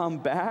knock my mom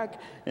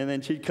back, and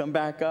then she'd come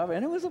back up,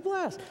 and it was a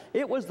blast.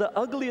 It was the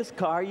ugliest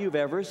car you've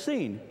ever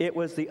seen. It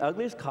was the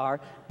ugliest car,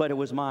 but it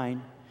was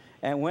mine.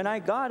 And when I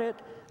got it,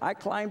 I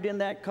climbed in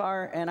that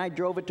car and I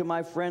drove it to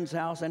my friend's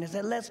house, and they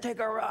said, let's take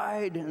a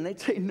ride. And they'd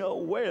say, no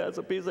way, that's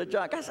a piece of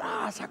junk. I said,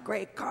 it's a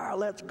great car,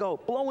 let's go.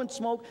 Blowing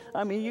smoke.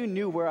 I mean, you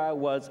knew where I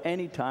was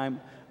any time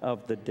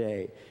of the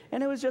day.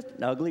 And it was just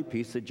an ugly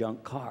piece of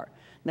junk car.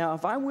 Now,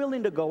 if I'm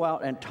willing to go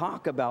out and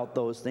talk about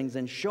those things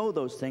and show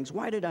those things,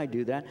 why did I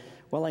do that?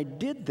 Well, I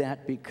did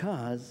that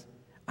because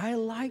I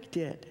liked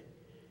it,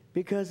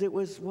 because it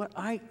was what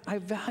I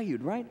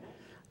valued, right?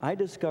 I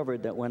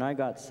discovered that when I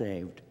got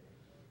saved,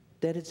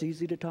 that it's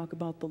easy to talk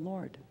about the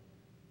Lord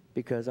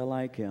because I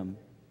like him,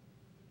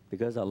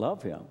 because I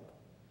love him.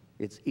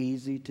 It's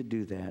easy to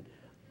do that.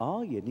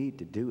 All you need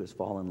to do is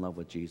fall in love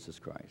with Jesus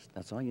Christ.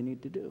 That's all you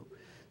need to do.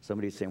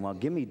 Somebody's saying, well,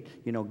 give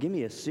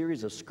me a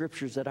series of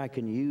scriptures that I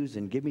can use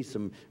and give me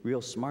some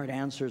real smart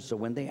answers so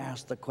when they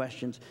ask the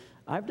questions.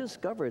 I've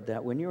discovered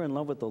that when you're in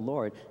love with the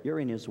Lord,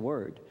 you're in his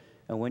word.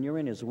 And when you're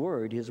in his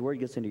word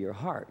gets into your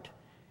heart.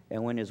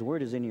 And when his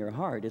word is in your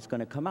heart, it's going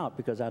to come out,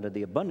 because out of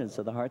the abundance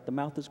of the heart, the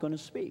mouth is going to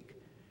speak.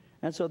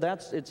 And so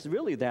it's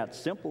really that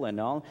simple and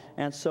all.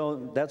 And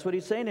so that's what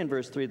he's saying in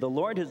verse 3. The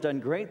Lord has done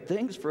great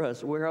things for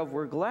us, whereof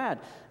we're glad,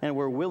 and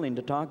we're willing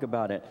to talk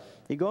about it.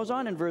 He goes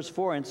on in verse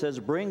 4 and says,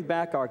 bring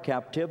back our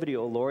captivity,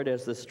 O Lord,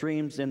 as the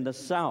streams in the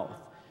south.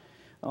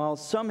 Well,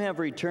 some have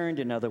returned,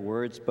 in other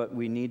words, but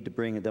we need to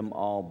bring them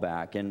all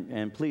back.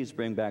 And please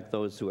bring back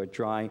those who are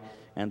dry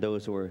and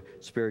those who are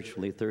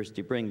spiritually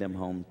thirsty. Bring them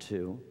home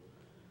too.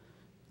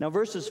 Now,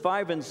 verses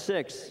 5 and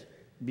 6,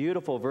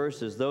 beautiful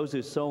verses. Those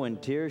who sow in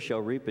tears shall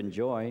reap in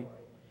joy.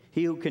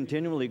 He who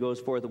continually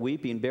goes forth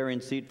weeping, bearing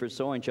seed for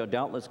sowing, shall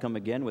doubtless come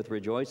again with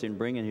rejoicing,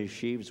 bringing his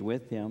sheaves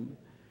with him.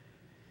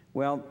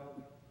 Well,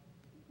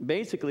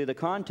 basically the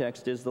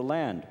context is the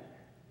land.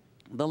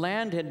 The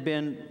land had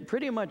been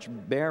pretty much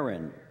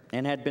barren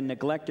and had been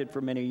neglected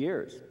for many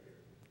years.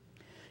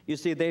 You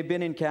see, they've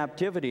been in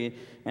captivity,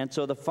 and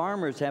so the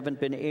farmers haven't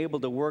been able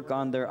to work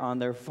on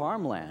their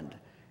farmland.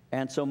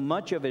 And so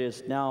much of it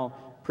is now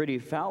pretty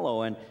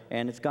fallow, and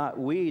it's got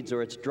weeds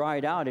or it's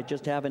dried out. It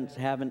just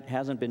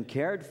hasn't been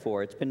cared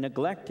for. It's been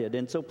neglected,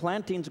 and so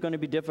planting's going to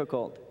be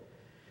difficult.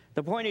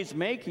 The point he's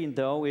making,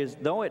 though, is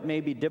though it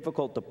may be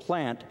difficult to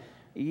plant,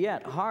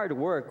 yet hard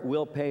work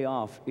will pay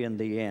off in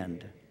the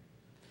end.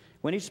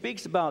 When he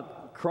speaks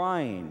about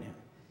crying,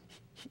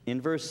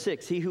 In verse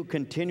 6, he who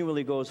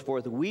continually goes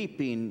forth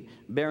weeping,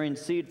 bearing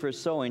seed for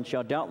sowing,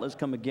 shall doubtless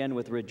come again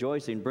with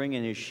rejoicing,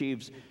 bringing his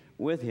sheaves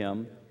with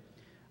him.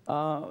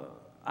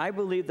 I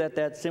believe that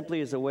that simply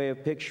is a way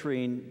of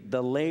picturing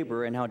the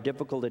labor and how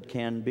difficult it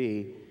can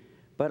be,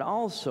 but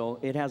also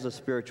it has a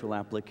spiritual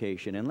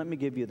application. And let me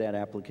give you that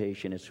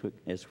application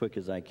as quick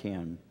as I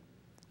can.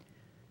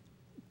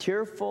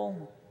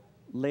 Tearful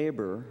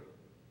labor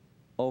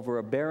over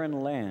a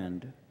barren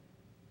land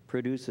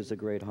produces a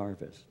great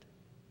harvest.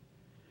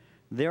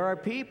 There are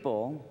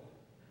people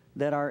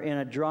that are in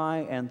a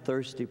dry and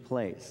thirsty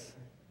place.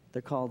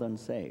 They're called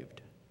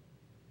unsaved.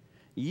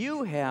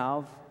 You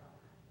have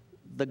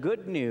the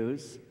good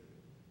news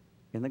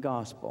in the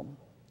gospel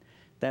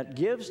that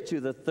gives to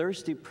the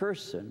thirsty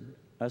person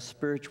a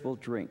spiritual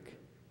drink.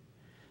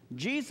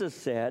 Jesus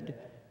said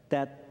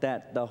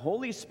that the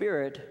Holy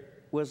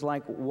Spirit was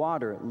like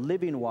water,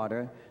 living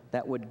water,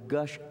 that would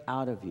gush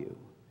out of you.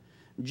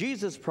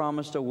 Jesus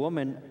promised a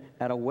woman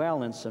at a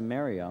well in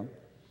Samaria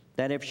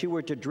that if she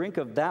were to drink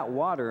of that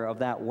water of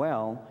that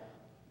well,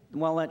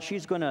 that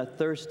she's going to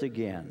thirst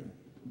again.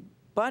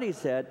 But he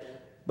said,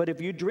 but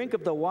if you drink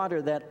of the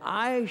water that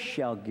I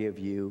shall give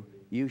you,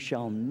 you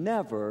shall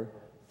never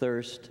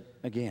thirst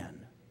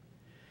again.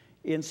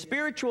 In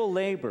spiritual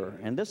labor,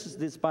 and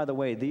this, by the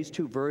way, these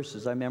two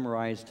verses I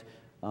memorized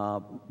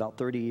about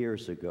 30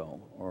 years ago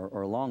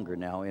or longer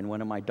now in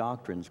one of my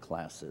doctrines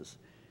classes.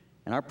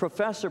 And our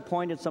professor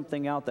pointed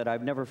something out that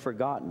I've never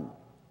forgotten.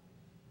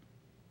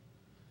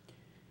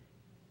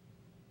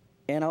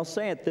 And I'll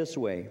say it this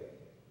way.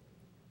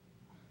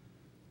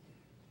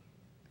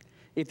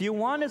 If you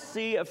want to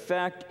see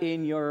effect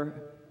in your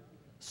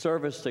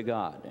service to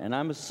God, and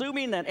I'm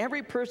assuming that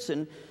every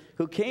person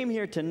who came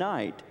here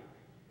tonight,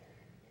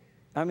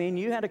 I mean,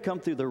 you had to come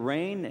through the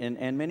rain,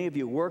 and many of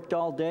you worked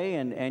all day,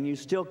 and you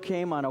still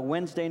came on a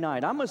Wednesday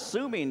night. I'm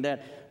assuming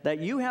that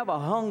you have a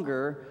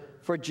hunger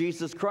for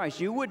Jesus Christ.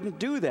 You wouldn't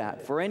do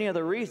that for any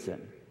other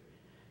reason.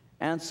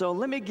 And so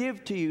let me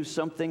give to you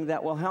something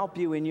that will help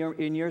you in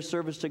your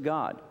service to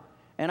God.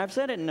 And I've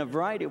said it in a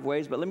variety of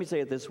ways, but let me say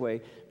it this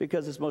way,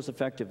 because it's most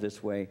effective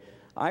this way.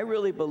 I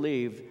really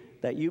believe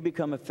that you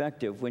become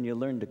effective when you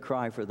learn to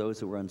cry for those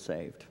who are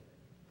unsaved.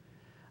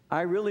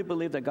 I really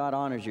believe that God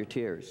honors your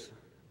tears.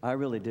 I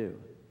really do.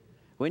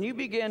 When you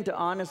begin to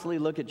honestly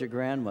look at your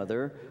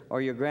grandmother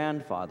or your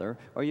grandfather,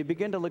 or you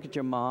begin to look at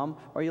your mom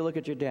or you look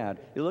at your dad,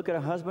 you look at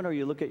a husband or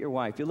you look at your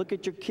wife, you look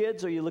at your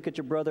kids or you look at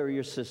your brother or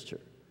your sister.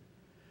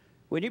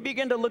 When you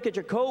begin to look at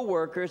your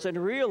co-workers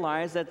and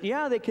realize that,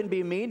 yeah, they can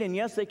be mean, and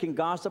yes, they can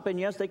gossip, and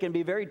yes, they can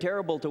be very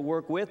terrible to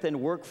work with and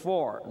work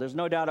for. There's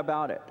no doubt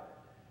about it.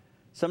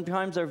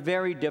 Sometimes they're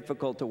very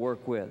difficult to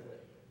work with.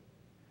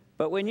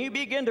 But when you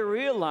begin to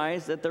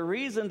realize that the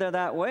reason they're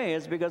that way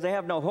is because they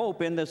have no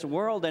hope in this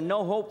world and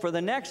no hope for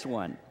the next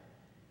one,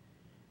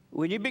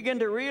 when you begin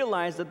to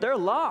realize that they're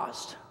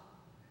lost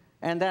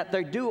and that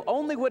they do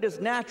only what is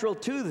natural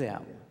to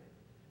them,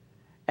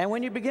 and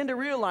when you begin to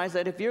realize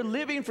that if you're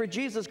living for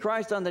Jesus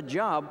Christ on the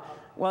job,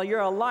 well,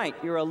 you're a light.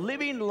 You're a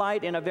living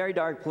light in a very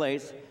dark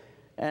place.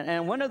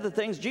 And one of the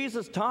things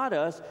Jesus taught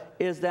us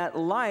is that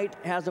light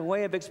has a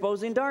way of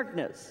exposing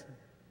darkness.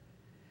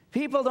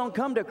 People don't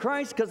come to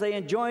Christ because they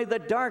enjoy the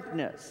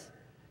darkness.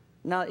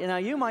 Now,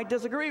 you might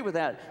disagree with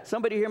that.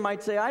 Somebody here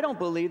might say, I don't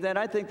believe that.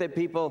 I think that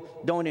people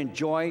don't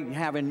enjoy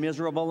having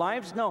miserable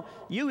lives. No,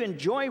 you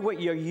enjoy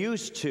what you're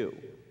used to.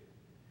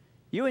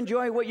 You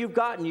enjoy what you've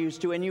gotten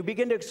used to, and you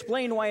begin to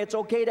explain why it's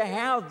okay to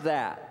have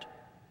that.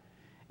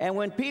 And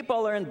when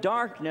people are in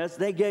darkness,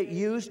 they get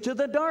used to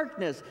the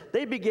darkness.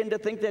 They begin to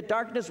think that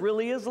darkness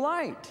really is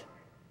light.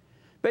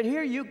 But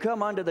here you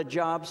come onto the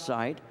job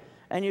site,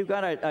 and you've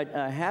got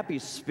a happy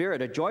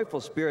spirit, a joyful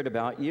spirit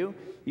about you.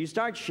 You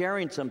start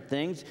sharing some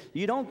things.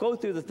 You don't go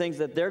through the things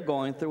that they're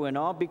going through and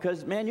all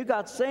because, man, you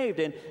got saved,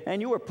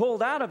 and you were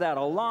pulled out of that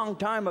a long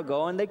time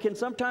ago, and they can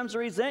sometimes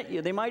resent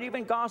you. They might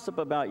even gossip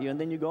about you, and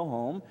then you go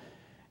home,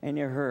 and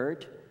you're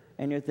hurt,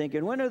 and you're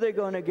thinking, when are they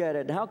going to get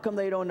it? How come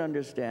they don't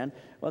understand?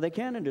 Well, they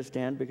can't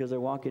understand because they're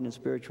walking in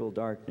spiritual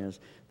darkness.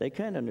 They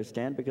can't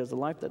understand because the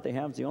life that they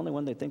have is the only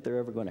one they think they're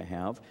ever going to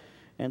have.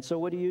 And so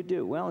what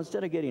do? Well,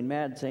 instead of getting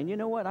mad and saying, you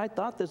know what, I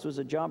thought this was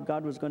a job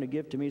God was going to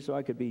give to me so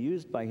I could be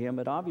used by him,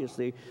 but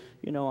obviously,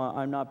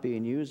 I'm not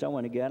being used. I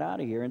want to get out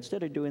of here.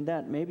 Instead of doing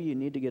that, maybe you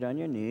need to get on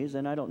your knees,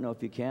 and I don't know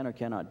if you can or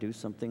cannot do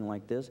something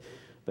like this,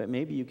 but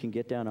maybe you can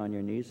get down on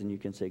your knees and you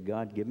can say,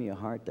 God, give me a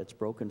heart that's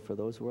broken for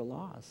those who are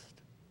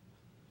lost.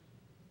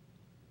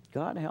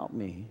 God, help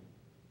me.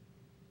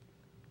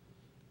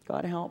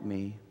 God, help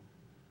me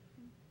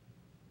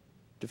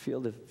to feel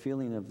the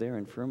feeling of their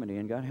infirmity,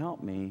 and God,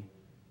 help me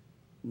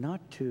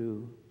not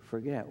to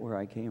forget where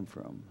I came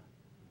from.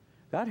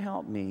 God,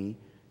 help me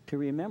to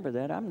remember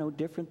that I'm no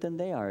different than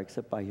they are,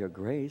 except by your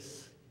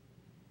grace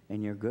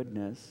and your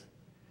goodness.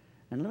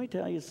 And let me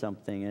tell you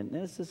something, and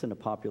this isn't a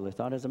popular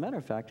thought. As a matter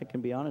of fact, I can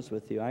be honest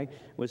with you. I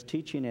was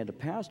teaching at a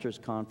pastor's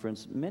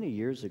conference many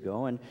years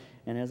ago, and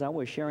as I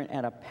was sharing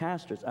at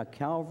a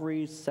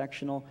Calvary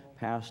sectional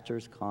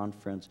pastor's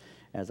conference,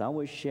 as I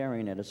was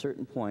sharing at a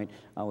certain point,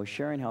 I was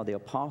sharing how the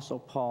Apostle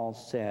Paul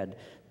said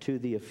to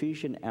the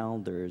Ephesian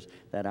elders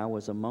that I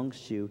was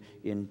amongst you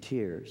in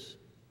tears.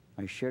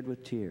 I shared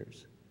with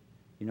tears.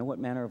 You know what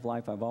manner of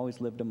life I've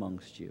always lived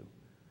amongst you.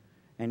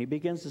 And he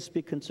begins to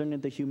speak concerning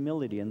the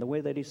humility and the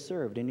way that he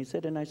served. And he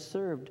said, and I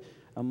served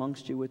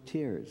amongst you with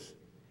tears.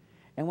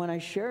 And when I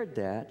shared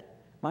that,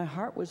 my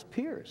heart was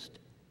pierced.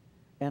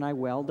 And I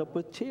welled up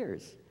with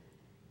tears.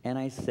 And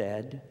I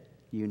said,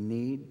 you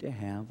need to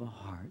have a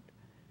heart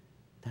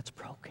that's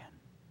broken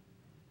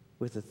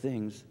with the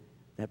things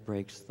that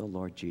breaks the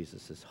Lord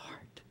Jesus'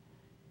 heart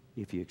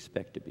if you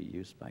expect to be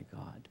used by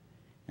God.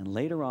 And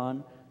later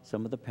on,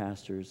 some of the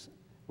pastors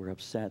were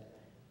upset,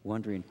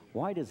 wondering,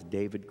 why does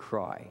David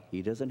cry?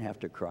 He doesn't have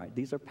to cry.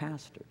 These are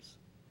pastors.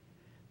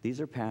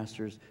 These are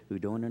pastors who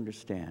don't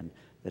understand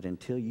that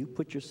until you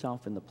put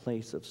yourself in the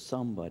place of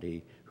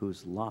somebody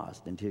who's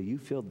lost, until you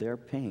feel their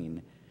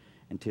pain,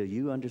 until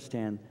you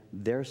understand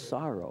their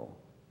sorrow,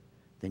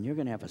 then you're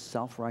going to have a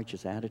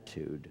self-righteous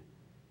attitude,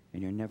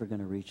 and you're never going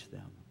to reach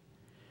them.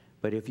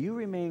 But if you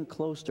remain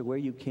close to where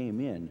you came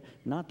in,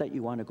 not that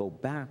you want to go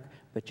back,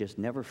 but just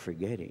never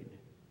forgetting,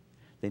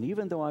 then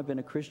even though I've been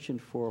a Christian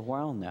for a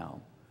while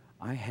now,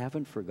 I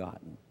haven't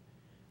forgotten.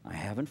 I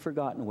haven't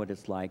forgotten what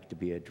it's like to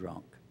be a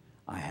drunk.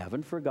 I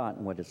haven't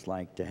forgotten what it's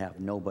like to have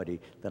nobody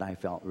that I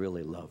felt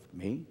really loved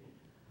me.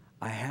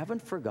 I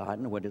haven't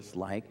forgotten what it's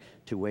like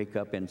to wake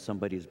up in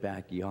somebody's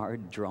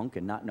backyard drunk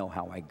and not know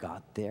how I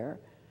got there.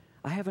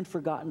 I haven't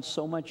forgotten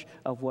so much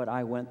of what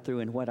I went through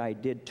and what I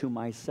did to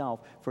myself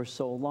for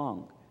so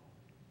long.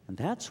 And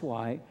that's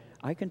why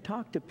I can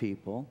talk to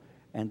people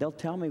and they'll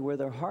tell me where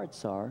their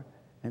hearts are,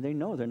 and they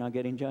know they're not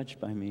getting judged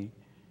by me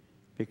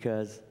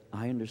because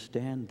I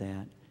understand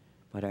that,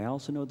 but I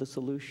also know the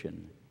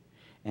solution.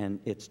 And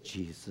it's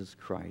Jesus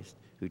Christ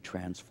who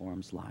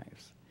transforms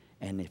lives.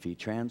 And if he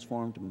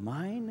transformed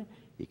mine,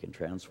 he can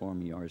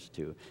transform yours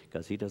too,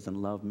 because he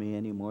doesn't love me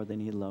any more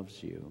than he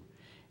loves you.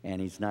 And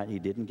he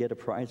didn't get a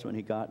prize when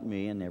he got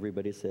me, and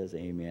everybody says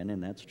amen,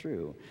 and that's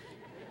true.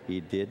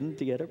 He didn't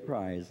get a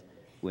prize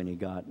when he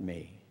got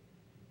me.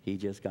 He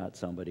just got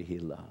somebody he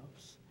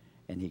loves,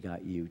 and he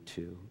got you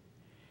too.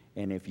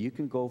 And if you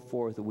can go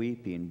forth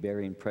weeping,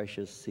 bearing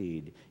precious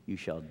seed, you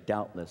shall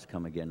doubtless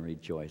come again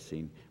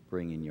rejoicing,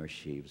 bringing your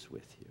sheaves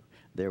with you.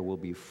 There will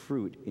be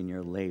fruit in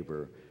your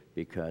labor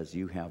because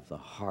you have the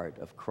heart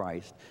of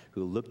Christ,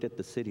 who looked at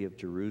the city of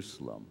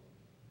Jerusalem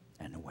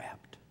and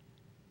wept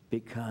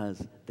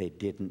because they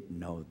didn't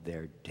know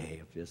their day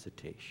of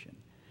visitation.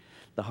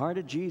 The heart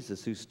of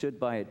Jesus, who stood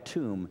by a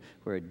tomb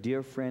where a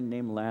dear friend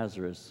named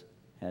Lazarus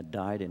had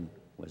died and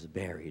was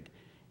buried.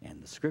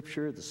 And the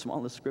scripture, the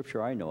smallest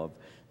scripture I know of,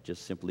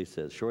 just simply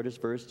says,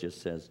 shortest verse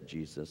just says,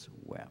 Jesus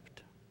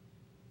wept.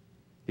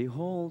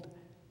 Behold,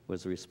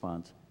 was the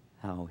response,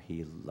 how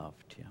he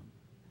loved him.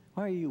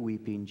 Why are you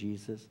weeping,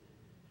 Jesus?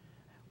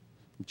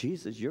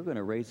 Jesus, you're going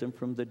to raise him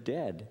from the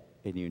dead,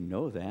 and you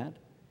know that.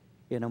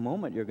 In a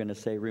moment, you're going to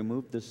say,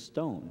 remove the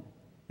stone.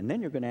 And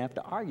then you're going to have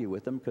to argue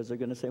with them because they're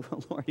going to say,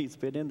 well, Lord, he's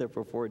been in there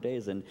for 4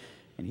 days, and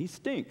he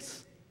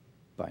stinks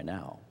by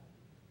now.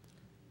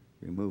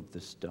 Remove the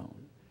stone.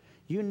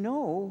 You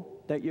know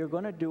that you're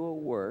going to do a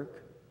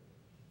work,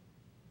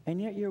 and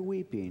yet you're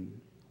weeping.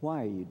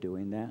 Why are you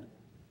doing that?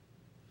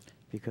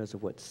 Because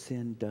of what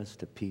sin does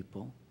to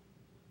people.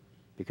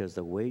 Because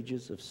the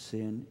wages of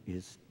sin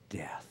is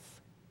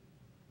death.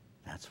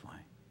 That's why.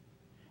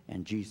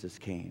 And Jesus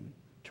came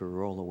to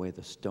roll away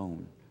the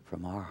stone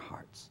from our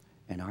hearts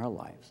and our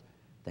lives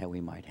that we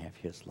might have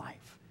his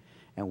life.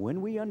 And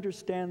when we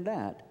understand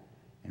that,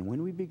 and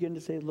when we begin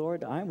to say,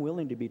 Lord, I'm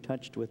willing to be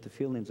touched with the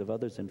feelings of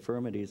others'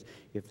 infirmities,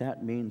 if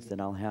that means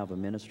that I'll have a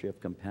ministry of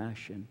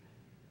compassion,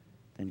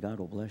 then God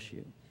will bless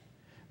you.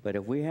 But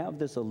if we have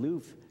this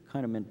aloof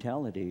kind of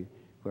mentality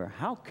where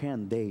how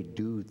can they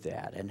do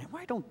that? And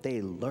why don't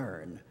they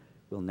learn?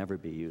 We'll never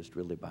be used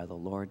really by the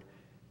Lord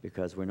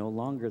because we're no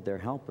longer their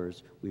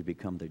helpers. We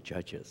become their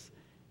judges.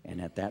 And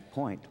at that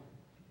point,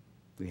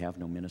 we have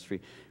no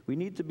ministry. We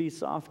need to be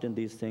soft in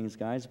these things,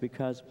 guys,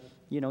 because,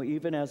 you know,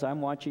 even as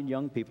I'm watching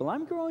young people,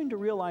 I'm growing to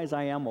realize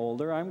I am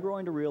older. I'm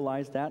growing to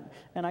realize that,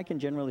 and I can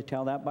generally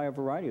tell that by a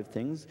variety of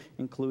things,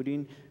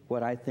 including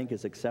what I think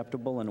is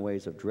acceptable in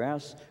ways of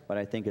dress, what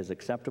I think is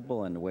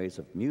acceptable in ways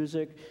of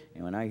music.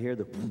 And when I hear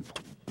the boom,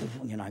 boom,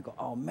 boom, you know, I go,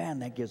 oh, man,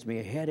 that gives me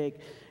a headache.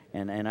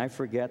 And I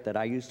forget that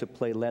I used to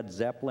play Led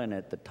Zeppelin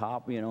at the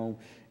top, you know,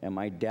 and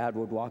my dad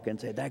would walk in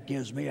and say, that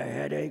gives me a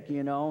headache,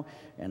 you know.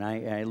 And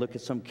I look at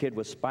some kid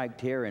with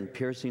spiked hair and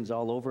piercings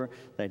all over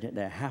that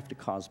have to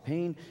cause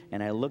pain.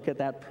 And I look at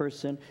that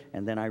person,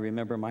 and then I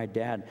remember my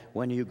dad,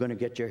 when are you going to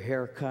get your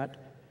hair cut?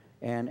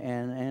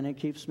 And it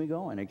keeps me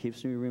going. It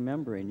keeps me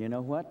remembering, you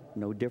know what?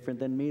 No different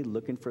than me,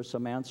 looking for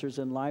some answers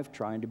in life,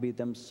 trying to be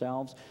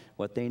themselves.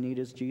 What they need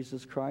is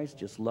Jesus Christ.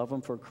 Just love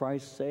them for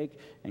Christ's sake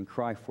and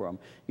cry for them.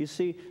 You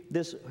see,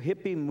 this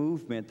hippie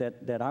movement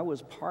that I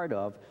was part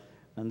of,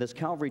 and this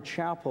Calvary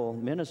Chapel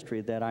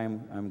ministry that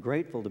I'm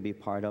grateful to be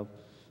part of,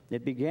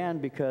 it began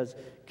because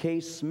Kay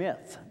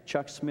Smith,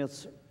 Chuck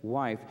Smith's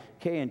wife,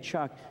 Kay and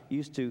Chuck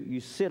you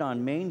sit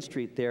on Main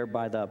Street there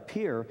by the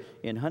pier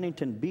in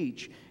Huntington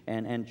Beach,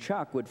 and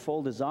Chuck would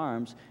fold his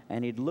arms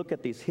and he'd look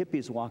at these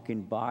hippies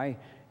walking by,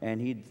 and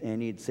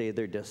he'd say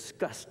they're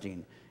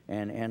disgusting,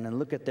 and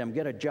look at them,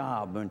 get a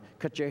job and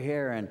cut your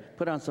hair and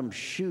put on some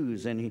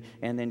shoes, and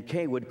then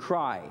Kay would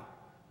cry.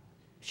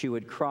 She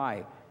would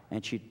cry.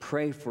 And she'd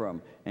pray for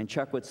them. And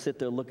Chuck would sit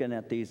there looking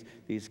at these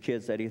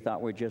kids that he thought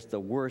were just the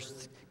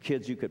worst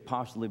kids you could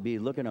possibly be.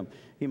 Look at them.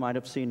 He might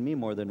have seen me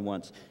more than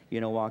once,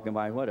 walking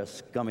by. What a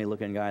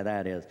scummy-looking guy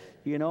that is.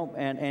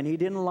 And he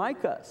didn't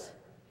like us.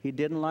 He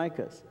didn't like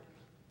us.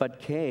 But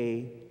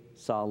Kay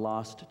saw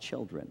lost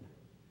children.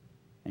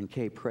 And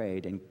Kay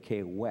prayed, and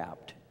Kay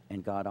wept.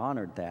 And God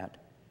honored that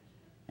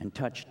and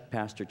touched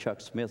Pastor Chuck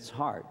Smith's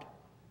heart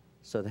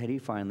so that he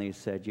finally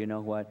said, you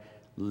know what?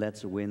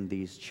 Let's win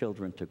these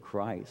children to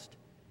Christ.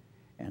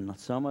 And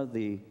some of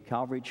the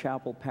Calvary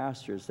Chapel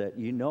pastors that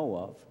you know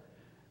of,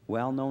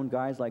 well-known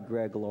guys like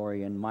Greg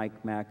Laurie and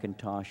Mike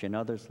McIntosh and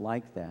others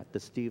like that, the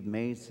Steve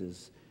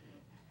Mazes,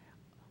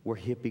 were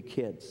hippie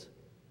kids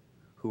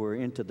who were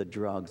into the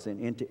drugs and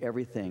into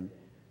everything,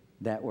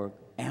 that were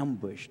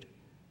ambushed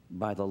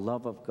by the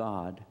love of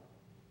God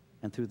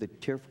and through the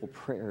tearful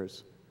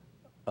prayers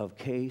of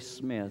Kay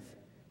Smith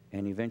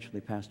and eventually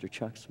Pastor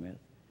Chuck Smith.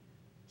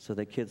 So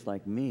that kids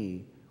like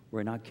me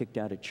were not kicked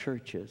out of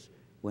churches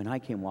when I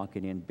came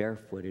walking in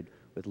barefooted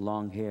with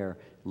long hair,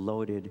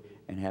 loaded,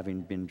 and having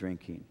been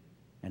drinking.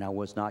 And I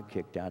was not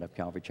kicked out of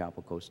Calvary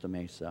Chapel, Costa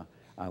Mesa.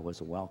 I was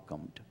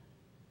welcomed.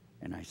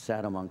 And I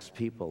sat amongst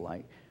people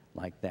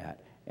like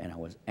that, and I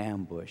was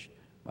ambushed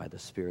by the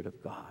Spirit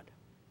of God.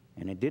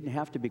 And it didn't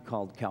have to be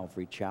called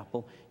Calvary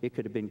Chapel. It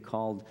could have been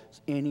called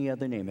any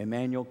other name.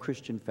 Emmanuel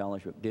Christian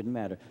Fellowship. Didn't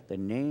matter. The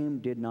name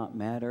did not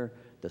matter.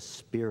 The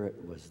Spirit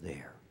was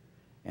there.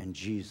 And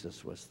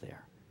Jesus was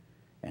there.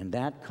 And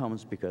that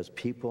comes because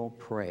people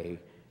pray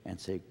and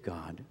say,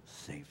 God,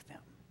 save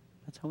them.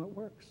 That's how it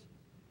works.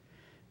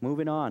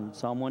 Moving on,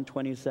 Psalm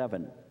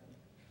 127.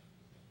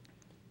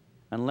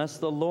 Unless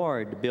the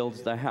Lord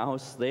builds the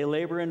house, they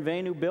labor in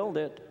vain who build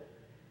it.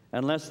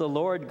 Unless the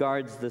Lord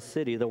guards the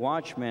city, the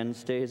watchman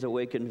stays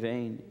awake in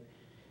vain.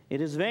 It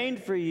is vain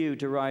for you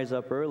to rise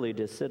up early,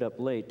 to sit up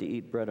late, to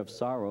eat bread of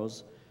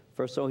sorrows,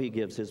 for so he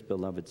gives his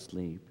beloved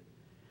sleep.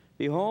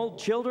 Behold,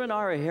 children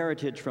are a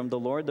heritage from the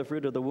Lord. The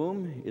fruit of the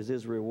womb is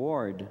his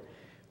reward.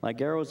 Like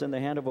arrows in the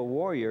hand of a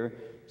warrior,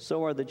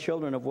 so are the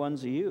children of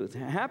one's youth.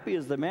 Happy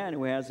is the man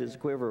who has his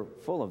quiver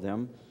full of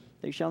them.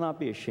 They shall not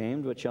be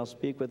ashamed, but shall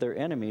speak with their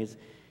enemies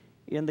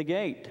in the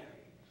gate.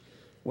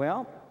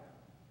 Well,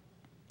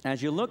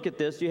 as you look at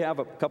this, you have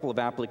a couple of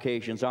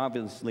applications.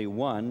 Obviously,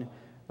 one,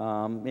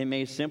 it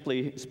may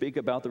simply speak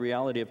about the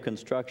reality of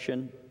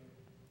construction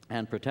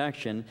and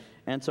protection.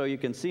 And so you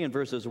can see in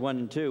verses 1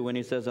 and 2, when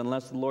he says,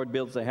 unless the Lord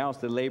builds the house,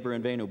 they labor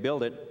in vain who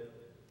build it.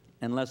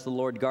 Unless the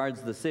Lord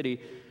guards the city,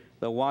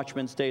 the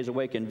watchman stays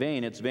awake in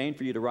vain. It's vain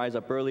for you to rise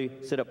up early,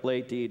 sit up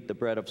late to eat the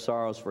bread of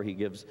sorrows, for he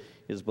gives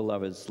his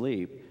beloved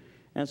sleep.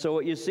 And so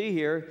what you see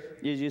here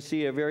is you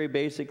see a very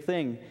basic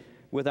thing.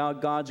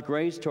 Without God's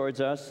grace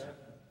towards us,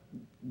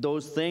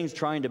 those things,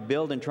 trying to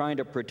build and trying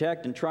to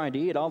protect and trying to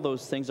eat, all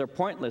those things are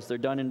pointless. They're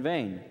done in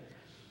vain.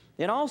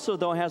 It also,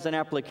 though, has an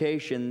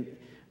application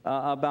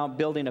about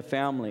building a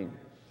family,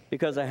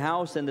 because a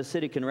house in the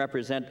city can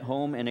represent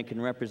home and it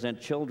can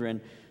represent children.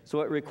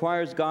 So it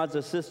requires God's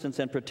assistance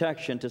and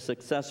protection to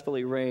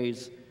successfully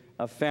raise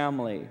a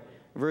family.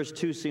 Verse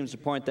 2 seems to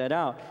point that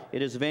out.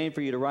 It is vain for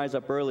you to rise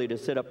up early, to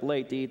sit up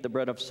late, to eat the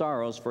bread of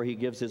sorrows, for he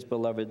gives his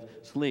beloved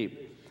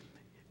sleep.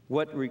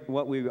 What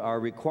we are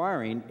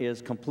requiring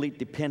is complete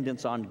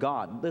dependence on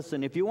God.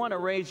 Listen, if you want to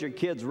raise your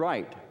kids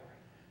right,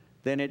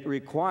 then it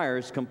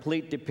requires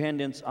complete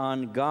dependence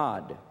on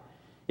God.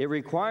 It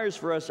requires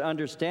for us to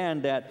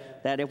understand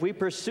that if we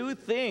pursue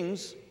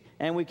things,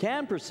 and we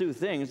can pursue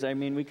things, I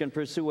mean, we can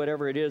pursue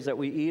whatever it is that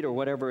we eat or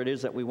whatever it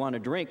is that we want to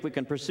drink, we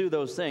can pursue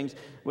those things,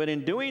 but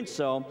in doing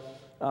so,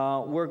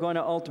 we're going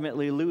to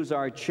ultimately lose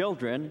our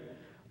children.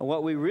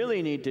 What we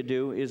really need to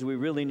do is we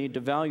really need to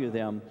value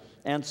them.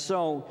 And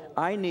so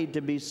I need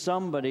to be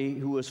somebody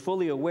who is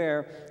fully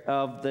aware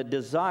of the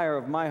desire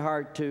of my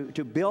heart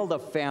to build a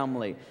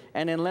family.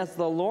 And unless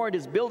the Lord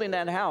is building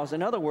that house,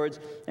 in other words,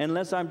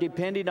 unless I'm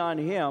depending on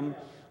him,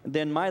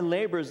 then my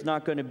labor is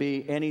not going to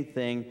be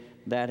anything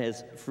that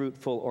is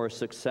fruitful or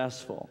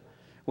successful.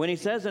 When he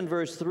says in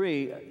verse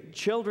 3,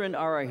 children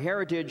are a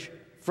heritage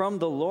from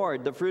the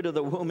Lord, the fruit of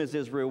the womb is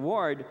his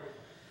reward.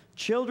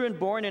 Children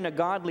born in a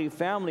godly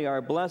family are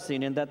a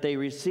blessing in that they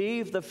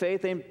receive the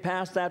faith and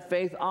pass that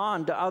faith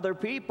on to other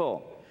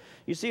people.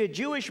 You see, a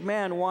Jewish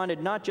man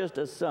wanted not just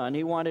a son,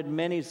 he wanted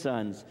many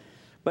sons.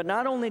 But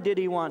not only did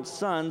he want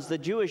sons, the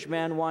Jewish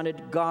man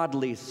wanted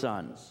godly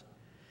sons.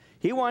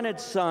 He wanted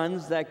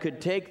sons that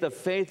could take the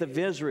faith of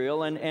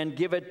Israel and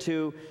give it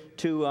to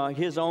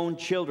his own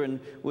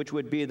children, which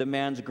would be the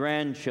man's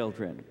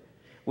grandchildren.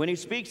 When he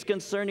speaks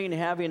concerning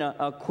having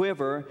a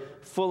quiver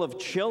full of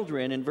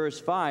children in verse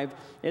 5,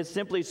 it's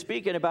simply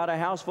speaking about a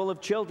house full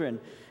of children.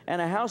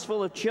 And a house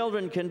full of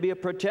children can be a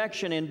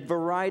protection in a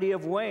variety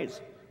of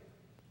ways.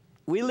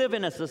 We live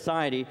in a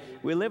society,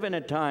 we live in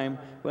a time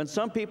when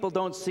some people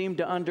don't seem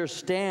to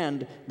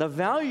understand the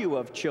value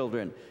of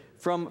children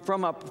from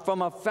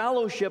a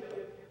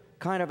fellowship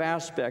kind of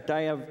aspect.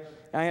 I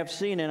have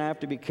seen, and I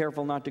have to be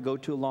careful not to go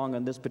too long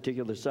on this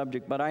particular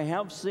subject, but I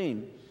have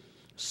seen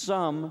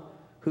some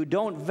who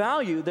don't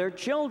value their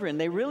children.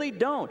 They really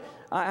don't.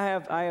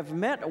 I have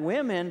met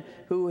women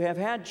who have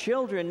had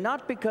children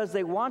not because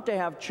they want to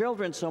have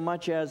children so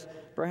much as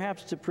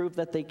perhaps to prove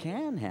that they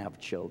can have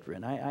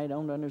children. I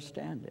don't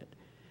understand it.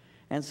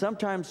 And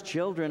sometimes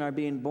children are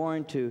being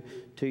born to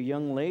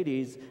young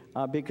ladies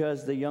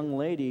because the young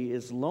lady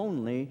is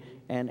lonely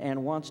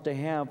and wants to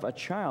have a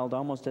child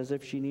almost as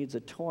if she needs a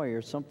toy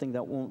or something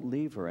that won't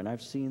leave her. And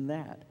I've seen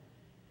that.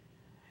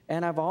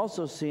 And I've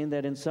also seen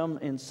that in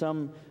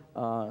some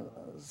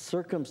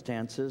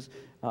circumstances,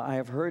 I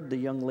have heard the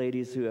young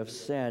ladies who have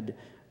said,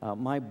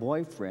 my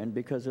boyfriend,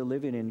 because they're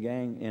living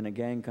in a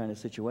gang kind of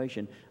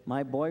situation,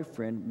 my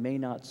boyfriend may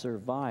not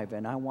survive,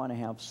 and I want to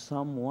have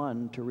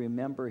someone to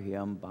remember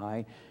him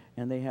by,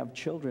 and they have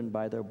children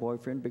by their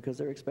boyfriend because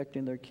they're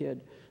expecting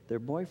their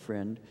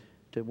boyfriend,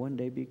 to one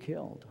day be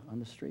killed on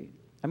the street.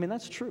 I mean,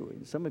 that's true.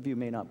 Some of you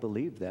may not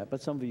believe that,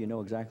 but some of you know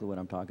exactly what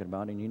I'm talking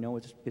about, and you know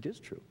it is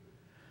true.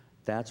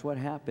 That's what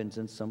happens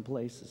in some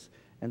places.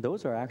 And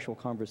those are actual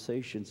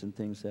conversations and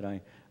things that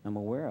I'm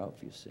aware of,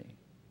 you see.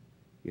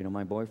 You know,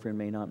 my boyfriend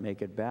may not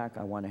make it back.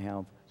 I want to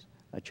have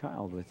a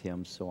child with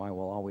him, so I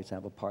will always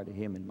have a part of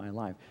him in my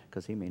life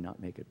because he may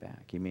not make it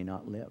back. He may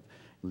not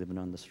living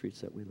on the streets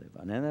that we live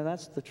on. And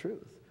that's the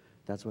truth.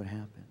 That's what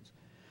happens.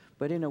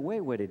 But in a way,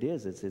 what it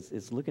is,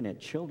 it's looking at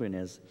children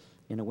as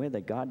in a way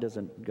that God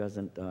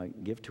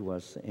doesn't give to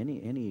us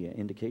any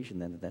indication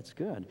that that's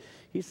good.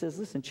 He says,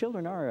 listen,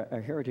 children are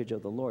a heritage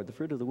of the Lord. The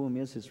fruit of the womb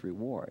is his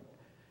reward.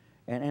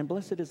 And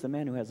blessed is the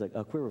man who has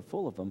a quiver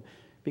full of them,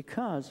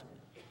 because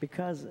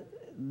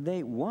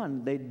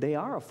they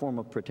are a form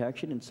of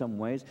protection in some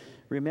ways,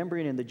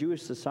 remembering in the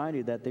Jewish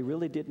society that they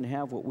really didn't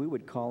have what we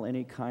would call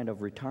any kind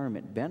of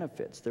retirement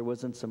benefits. There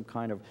wasn't some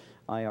kind of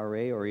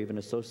IRA or even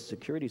a Social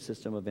Security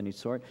system of any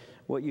sort.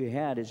 What you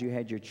had is you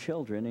had your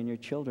children, and your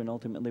children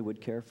ultimately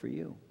would care for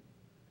you.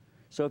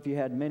 So if you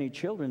had many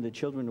children, the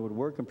children would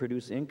work and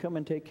produce income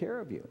and take care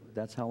of you.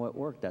 That's how it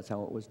worked. That's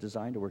how it was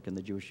designed to work in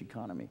the Jewish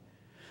economy.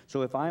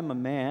 So if I'm a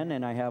man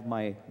and I have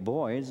my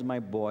boys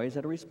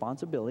had a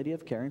responsibility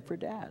of caring for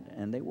dad,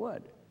 and they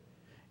would.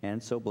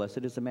 And so blessed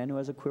is the man who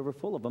has a quiver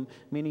full of them,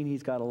 meaning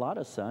he's got a lot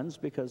of sons,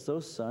 because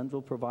those sons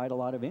will provide a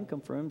lot of income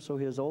for him, so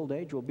his old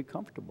age will be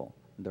comfortable.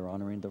 They're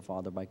honoring their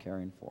father by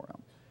caring for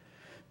him.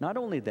 Not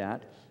only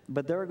that,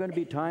 but there are going to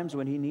be times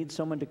when he needs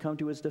someone to come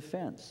to his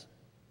defense.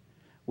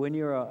 When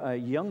you're a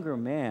younger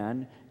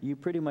man, you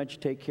pretty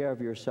much take care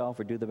of yourself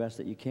or do the best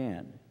that you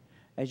can.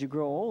 As you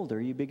grow older,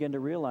 you begin to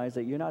realize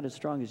that you're not as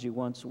strong as you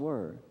once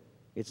were.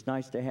 It's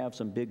nice to have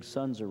some big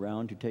sons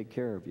around to take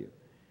care of you.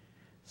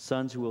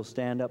 Sons who will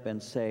stand up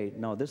and say,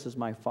 no, this is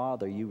my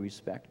father, you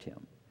respect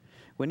him.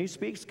 When he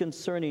speaks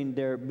concerning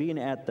their being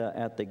at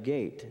the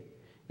gate,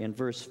 in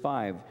verse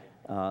 5,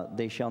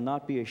 they shall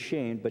not be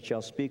ashamed, but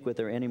shall speak with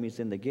their enemies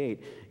in the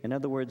gate. In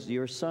other words,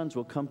 your sons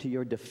will come to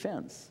your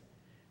defense.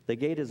 The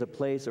gate is a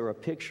place or a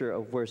picture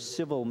of where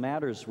civil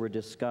matters were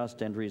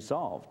discussed and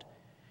resolved.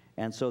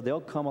 And so they'll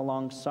come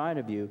alongside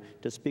of you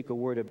to speak a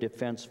word of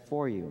defense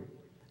for you.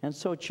 And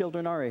so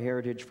children are a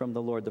heritage from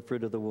the Lord. The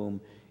fruit of the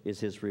womb is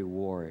his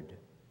reward.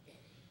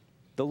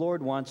 The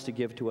Lord wants to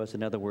give to us,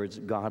 in other words,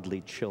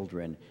 godly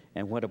children.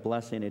 And what a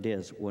blessing it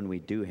is when we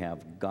do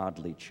have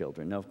godly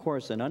children. Now, of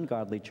course, an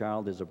ungodly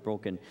child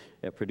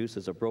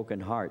produces a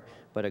broken heart,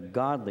 but a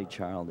godly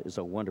child is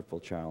a wonderful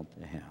child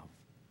to have.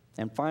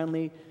 And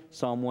finally,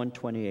 Psalm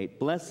 128,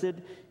 blessed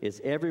is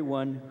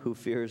everyone who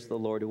fears the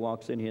Lord, who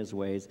walks in his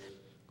ways.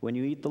 When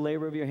you eat the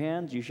labor of your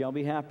hands, you shall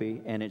be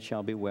happy, and it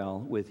shall be well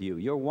with you.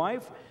 Your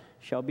wife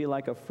shall be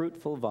like a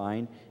fruitful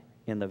vine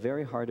in the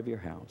very heart of your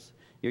house.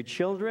 Your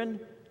children,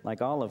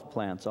 like olive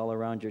plants all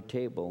around your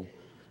table.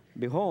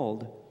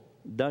 Behold,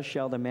 thus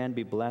shall the man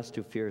be blessed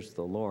who fears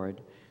the Lord.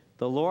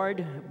 The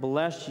Lord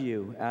bless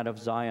you out of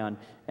Zion,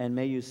 and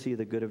may you see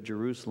the good of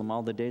Jerusalem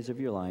all the days of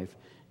your life.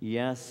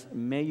 Yes,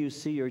 may you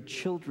see your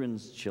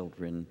children's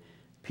children.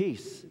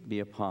 Peace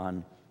be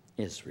upon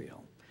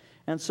Israel.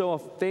 And so a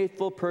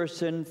faithful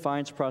person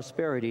finds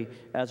prosperity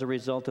as a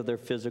result of their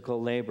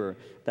physical labor.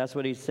 That's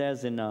what he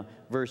says in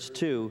verse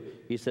 2.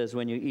 He says,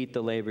 when you eat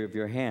the labor of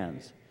your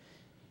hands.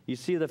 You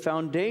see, the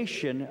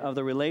foundation of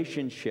the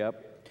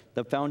relationship,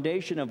 the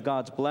foundation of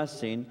God's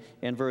blessing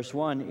in verse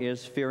 1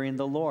 is fearing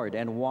the Lord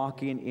and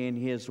walking in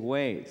his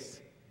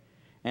ways.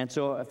 And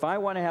so if I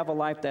want to have a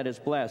life that is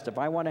blessed, if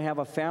I want to have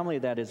a family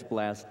that is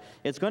blessed,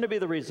 it's going to be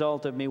the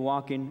result of me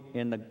walking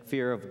in the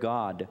fear of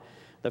God.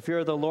 The fear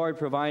of the Lord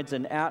provides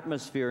an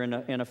atmosphere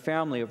in a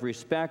family of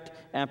respect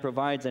and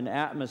provides an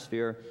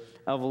atmosphere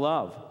of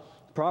love.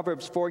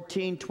 Proverbs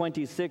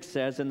 14:26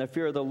 says, in the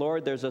fear of the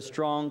Lord there's a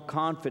strong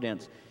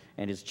confidence,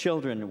 and his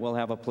children will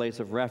have a place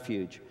of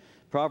refuge.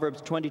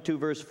 Proverbs 22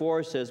 verse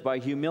 4 says, by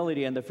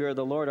humility and the fear of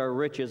the Lord are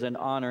riches and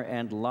honor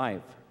and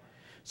life.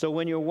 So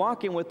when you're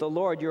walking with the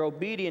Lord, you're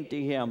obedient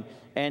to him.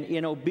 And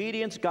in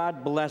obedience,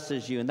 God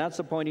blesses you. And that's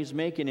the point he's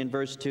making in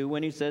verse 2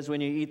 when he says, when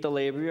you eat the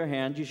labor of your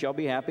hands, you shall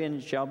be happy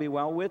and it shall be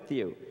well with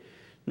you.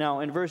 Now,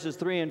 in verses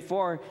 3 and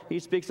 4, he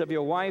speaks of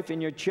your wife and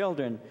your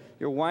children.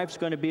 Your wife's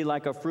going to be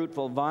like a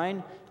fruitful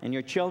vine, and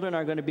your children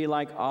are going to be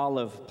like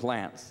olive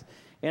plants.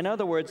 In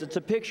other words, it's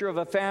a picture of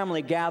a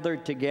family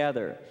gathered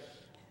together.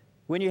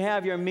 When you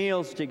have your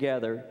meals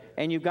together,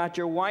 and you've got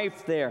your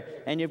wife there,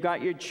 and you've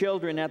got your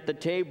children at the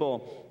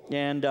table,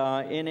 and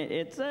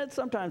it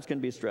sometimes can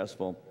be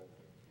stressful,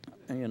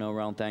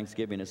 around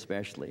Thanksgiving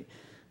especially.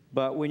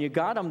 But when you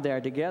got them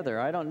there together,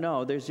 I don't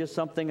know, there's just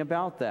something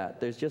about that.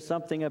 There's just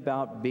something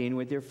about being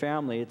with your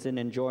family. It's an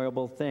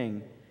enjoyable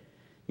thing.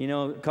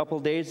 A couple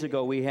days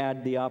ago, we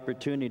had the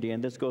opportunity,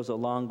 and this goes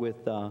along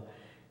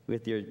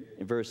with your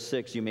verse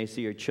 6, you may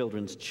see your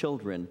children's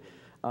children.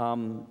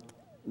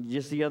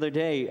 Just the other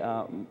day,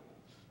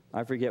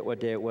 I forget what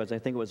day it was, I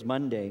think it was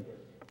Monday,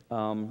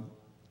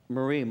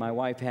 Marie, my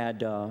wife,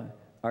 had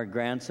our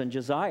grandson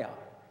Josiah.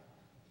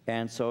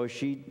 And so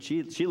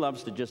she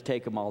loves to just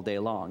take him all day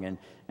long,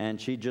 and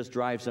she just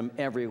drives him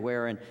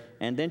everywhere,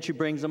 and then she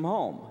brings him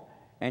home,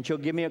 and she'll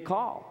give me a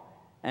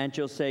call, and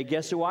she'll say,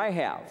 guess who I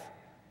have?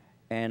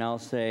 And I'll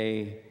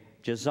say,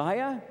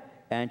 Josiah?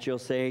 And she'll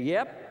say,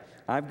 yep,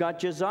 I've got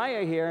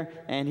Josiah here,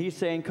 and he's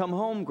saying, come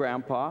home,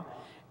 Grandpa.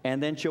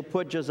 And then she'll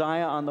put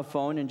Josiah on the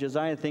phone, and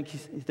Josiah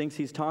thinks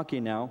he's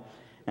talking now.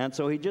 And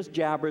so he just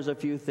jabbers a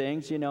few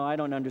things. I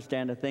don't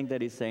understand a thing that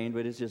he's saying,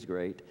 but it's just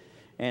great.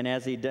 And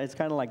as he does, it's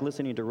kind of like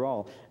listening to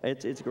Rawl.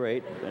 It's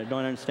great. I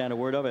don't understand a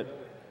word of it.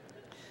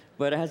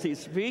 But as he's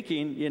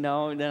speaking, then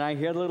I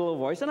hear the little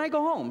voice, and I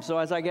go home. So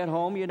as I get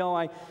home,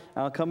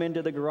 I'll come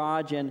into the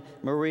garage, and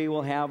Marie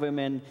will have him,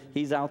 and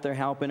he's out there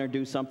helping her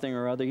do something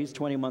or other. He's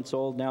 20 months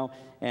old now,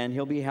 and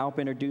he'll be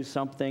helping her do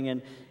something,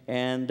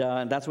 and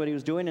that's what he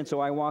was doing. And so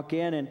I walk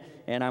in,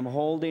 and I'm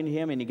holding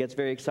him, and he gets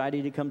very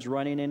excited. He comes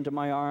running into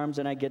my arms,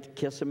 and I get to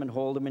kiss him and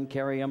hold him and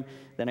carry him.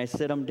 Then I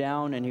sit him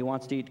down, and he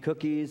wants to eat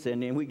cookies,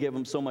 and we give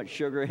him so much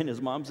sugar, and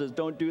his mom says,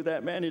 don't do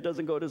that, man. He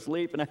doesn't go to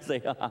sleep. And I say,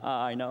 ha, ha,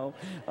 ha, I know.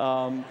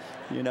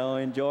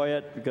 Enjoy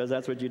it, because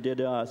that's what you did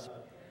to us.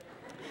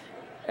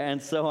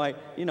 And so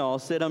I'll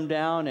sit him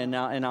down, and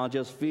I'll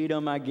just feed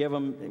him. I give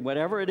him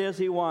whatever it is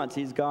he wants.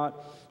 He's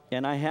got.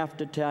 And I have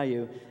to tell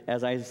you,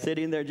 as I was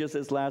sitting there just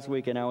this last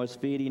week, and I was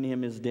feeding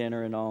him his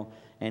dinner and all,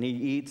 and he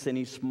eats and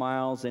he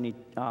smiles, and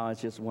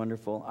it's just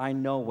wonderful. I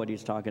know what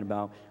he's talking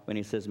about when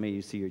he says, may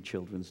you see your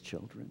children's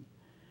children.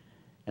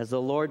 As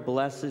the Lord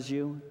blesses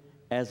you,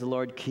 as the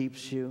Lord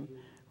keeps you,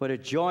 what a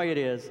joy it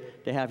is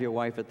to have your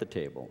wife at the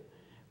table.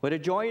 What a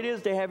joy it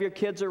is to have your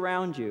kids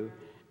around you.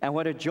 And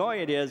what a joy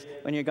it is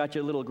when you got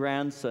your little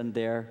grandson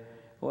there.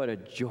 What a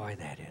joy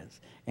that is.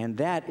 And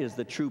that is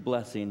the true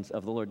blessings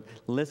of the Lord.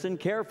 Listen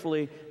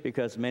carefully,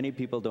 because many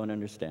people don't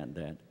understand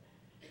that.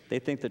 They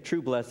think the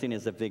true blessing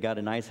is if they got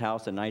a nice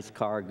house, a nice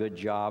car, a good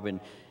job,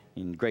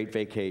 and great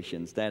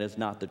vacations. That is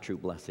not the true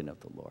blessing of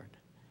the Lord.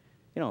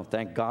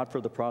 Thank God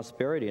for the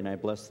prosperity, and I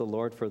bless the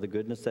Lord for the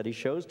goodness that he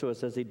shows to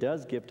us as he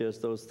does give to us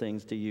those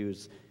things to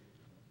use.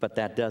 But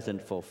that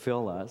doesn't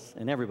fulfill us,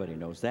 and everybody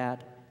knows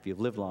that. If you've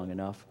lived long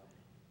enough,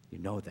 you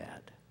know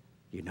that.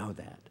 You know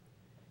that.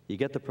 You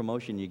get the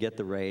promotion, you get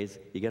the raise,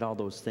 you get all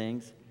those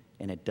things,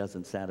 and it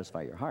doesn't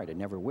satisfy your heart. It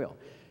never will.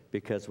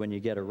 Because when you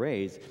get a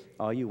raise,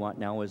 all you want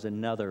now is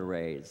another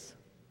raise.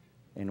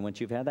 And once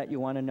you've had that, you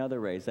want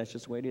another raise. That's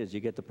just the way it is. You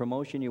get the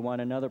promotion, you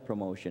want another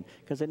promotion,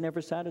 because it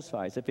never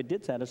satisfies. If it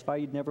did satisfy,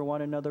 you'd never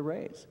want another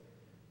raise.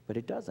 But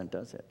it doesn't,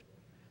 does it?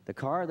 The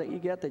car that you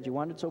get that you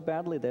wanted so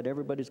badly that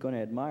everybody's going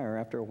to admire,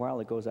 after a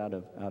while it goes out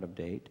of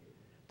date.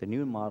 The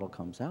new model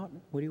comes out.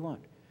 What do you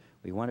want?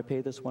 Well, you want to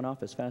pay this one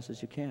off as fast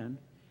as you can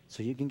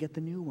so you can get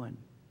the new one.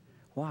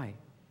 Why?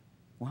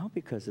 Well,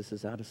 because this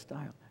is out of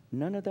style.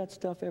 None of that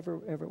stuff ever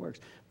works.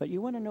 But you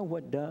want to know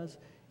what does?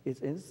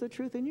 It's the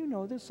truth, and you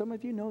know this. Some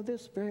of you know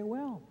this very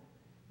well.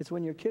 It's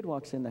when your kid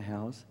walks in the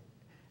house,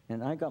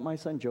 and I got my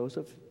son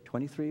Joseph,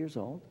 23 years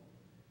old.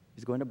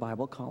 He's going to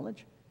Bible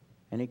college,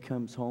 and he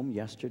comes home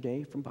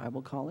yesterday from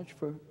Bible college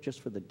for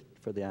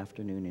the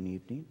afternoon and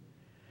evening.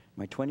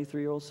 My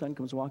 23-year-old son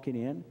comes walking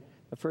in.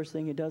 The first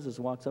thing he does is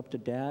walks up to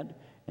Dad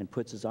and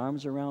puts his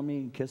arms around me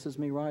and kisses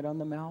me right on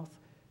the mouth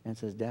and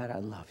says, Dad, I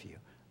love you.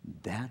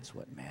 That's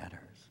what matters.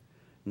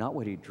 Not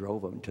what he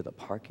drove him to the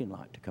parking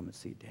lot to come and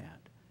see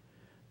Dad.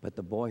 But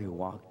the boy who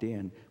walked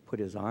in, put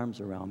his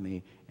arms around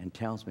me and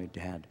tells me,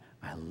 Dad,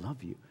 I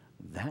love you.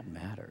 That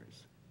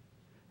matters.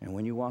 And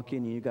when you walk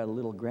in and you got a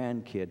little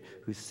grandkid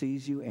who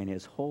sees you and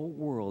his whole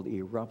world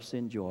erupts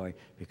in joy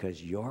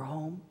because you're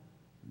home,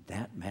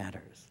 That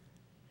matters.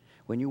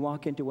 When you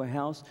walk into a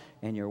house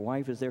and your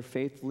wife is there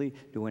faithfully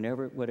doing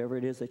whatever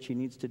it is that she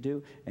needs to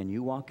do, and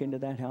you walk into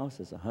that house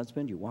as a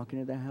husband, you walk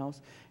into that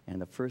house,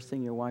 and the first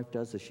thing your wife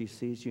does is she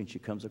sees you and she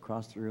comes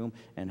across the room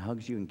and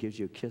hugs you and gives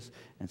you a kiss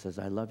and says,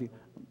 I love you,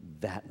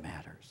 that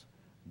matters.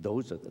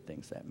 Those are the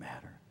things that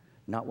matter.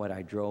 Not what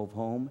I drove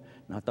home,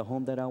 not the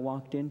home that I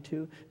walked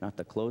into, not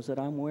the clothes that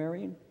I'm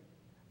wearing,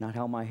 not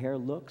how my hair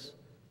looks.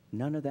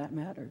 None of that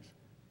matters.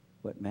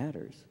 What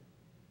matters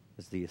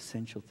is the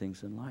essential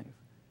things in life.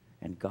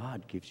 And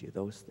God gives you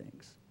those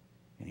things,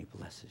 and he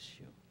blesses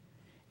you.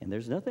 And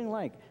there's nothing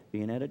like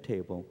being at a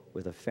table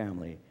with a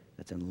family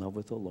that's in love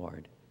with the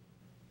Lord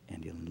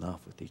and in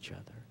love with each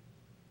other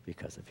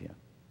because of him.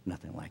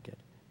 Nothing like it.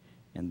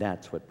 And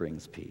that's what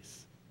brings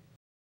peace.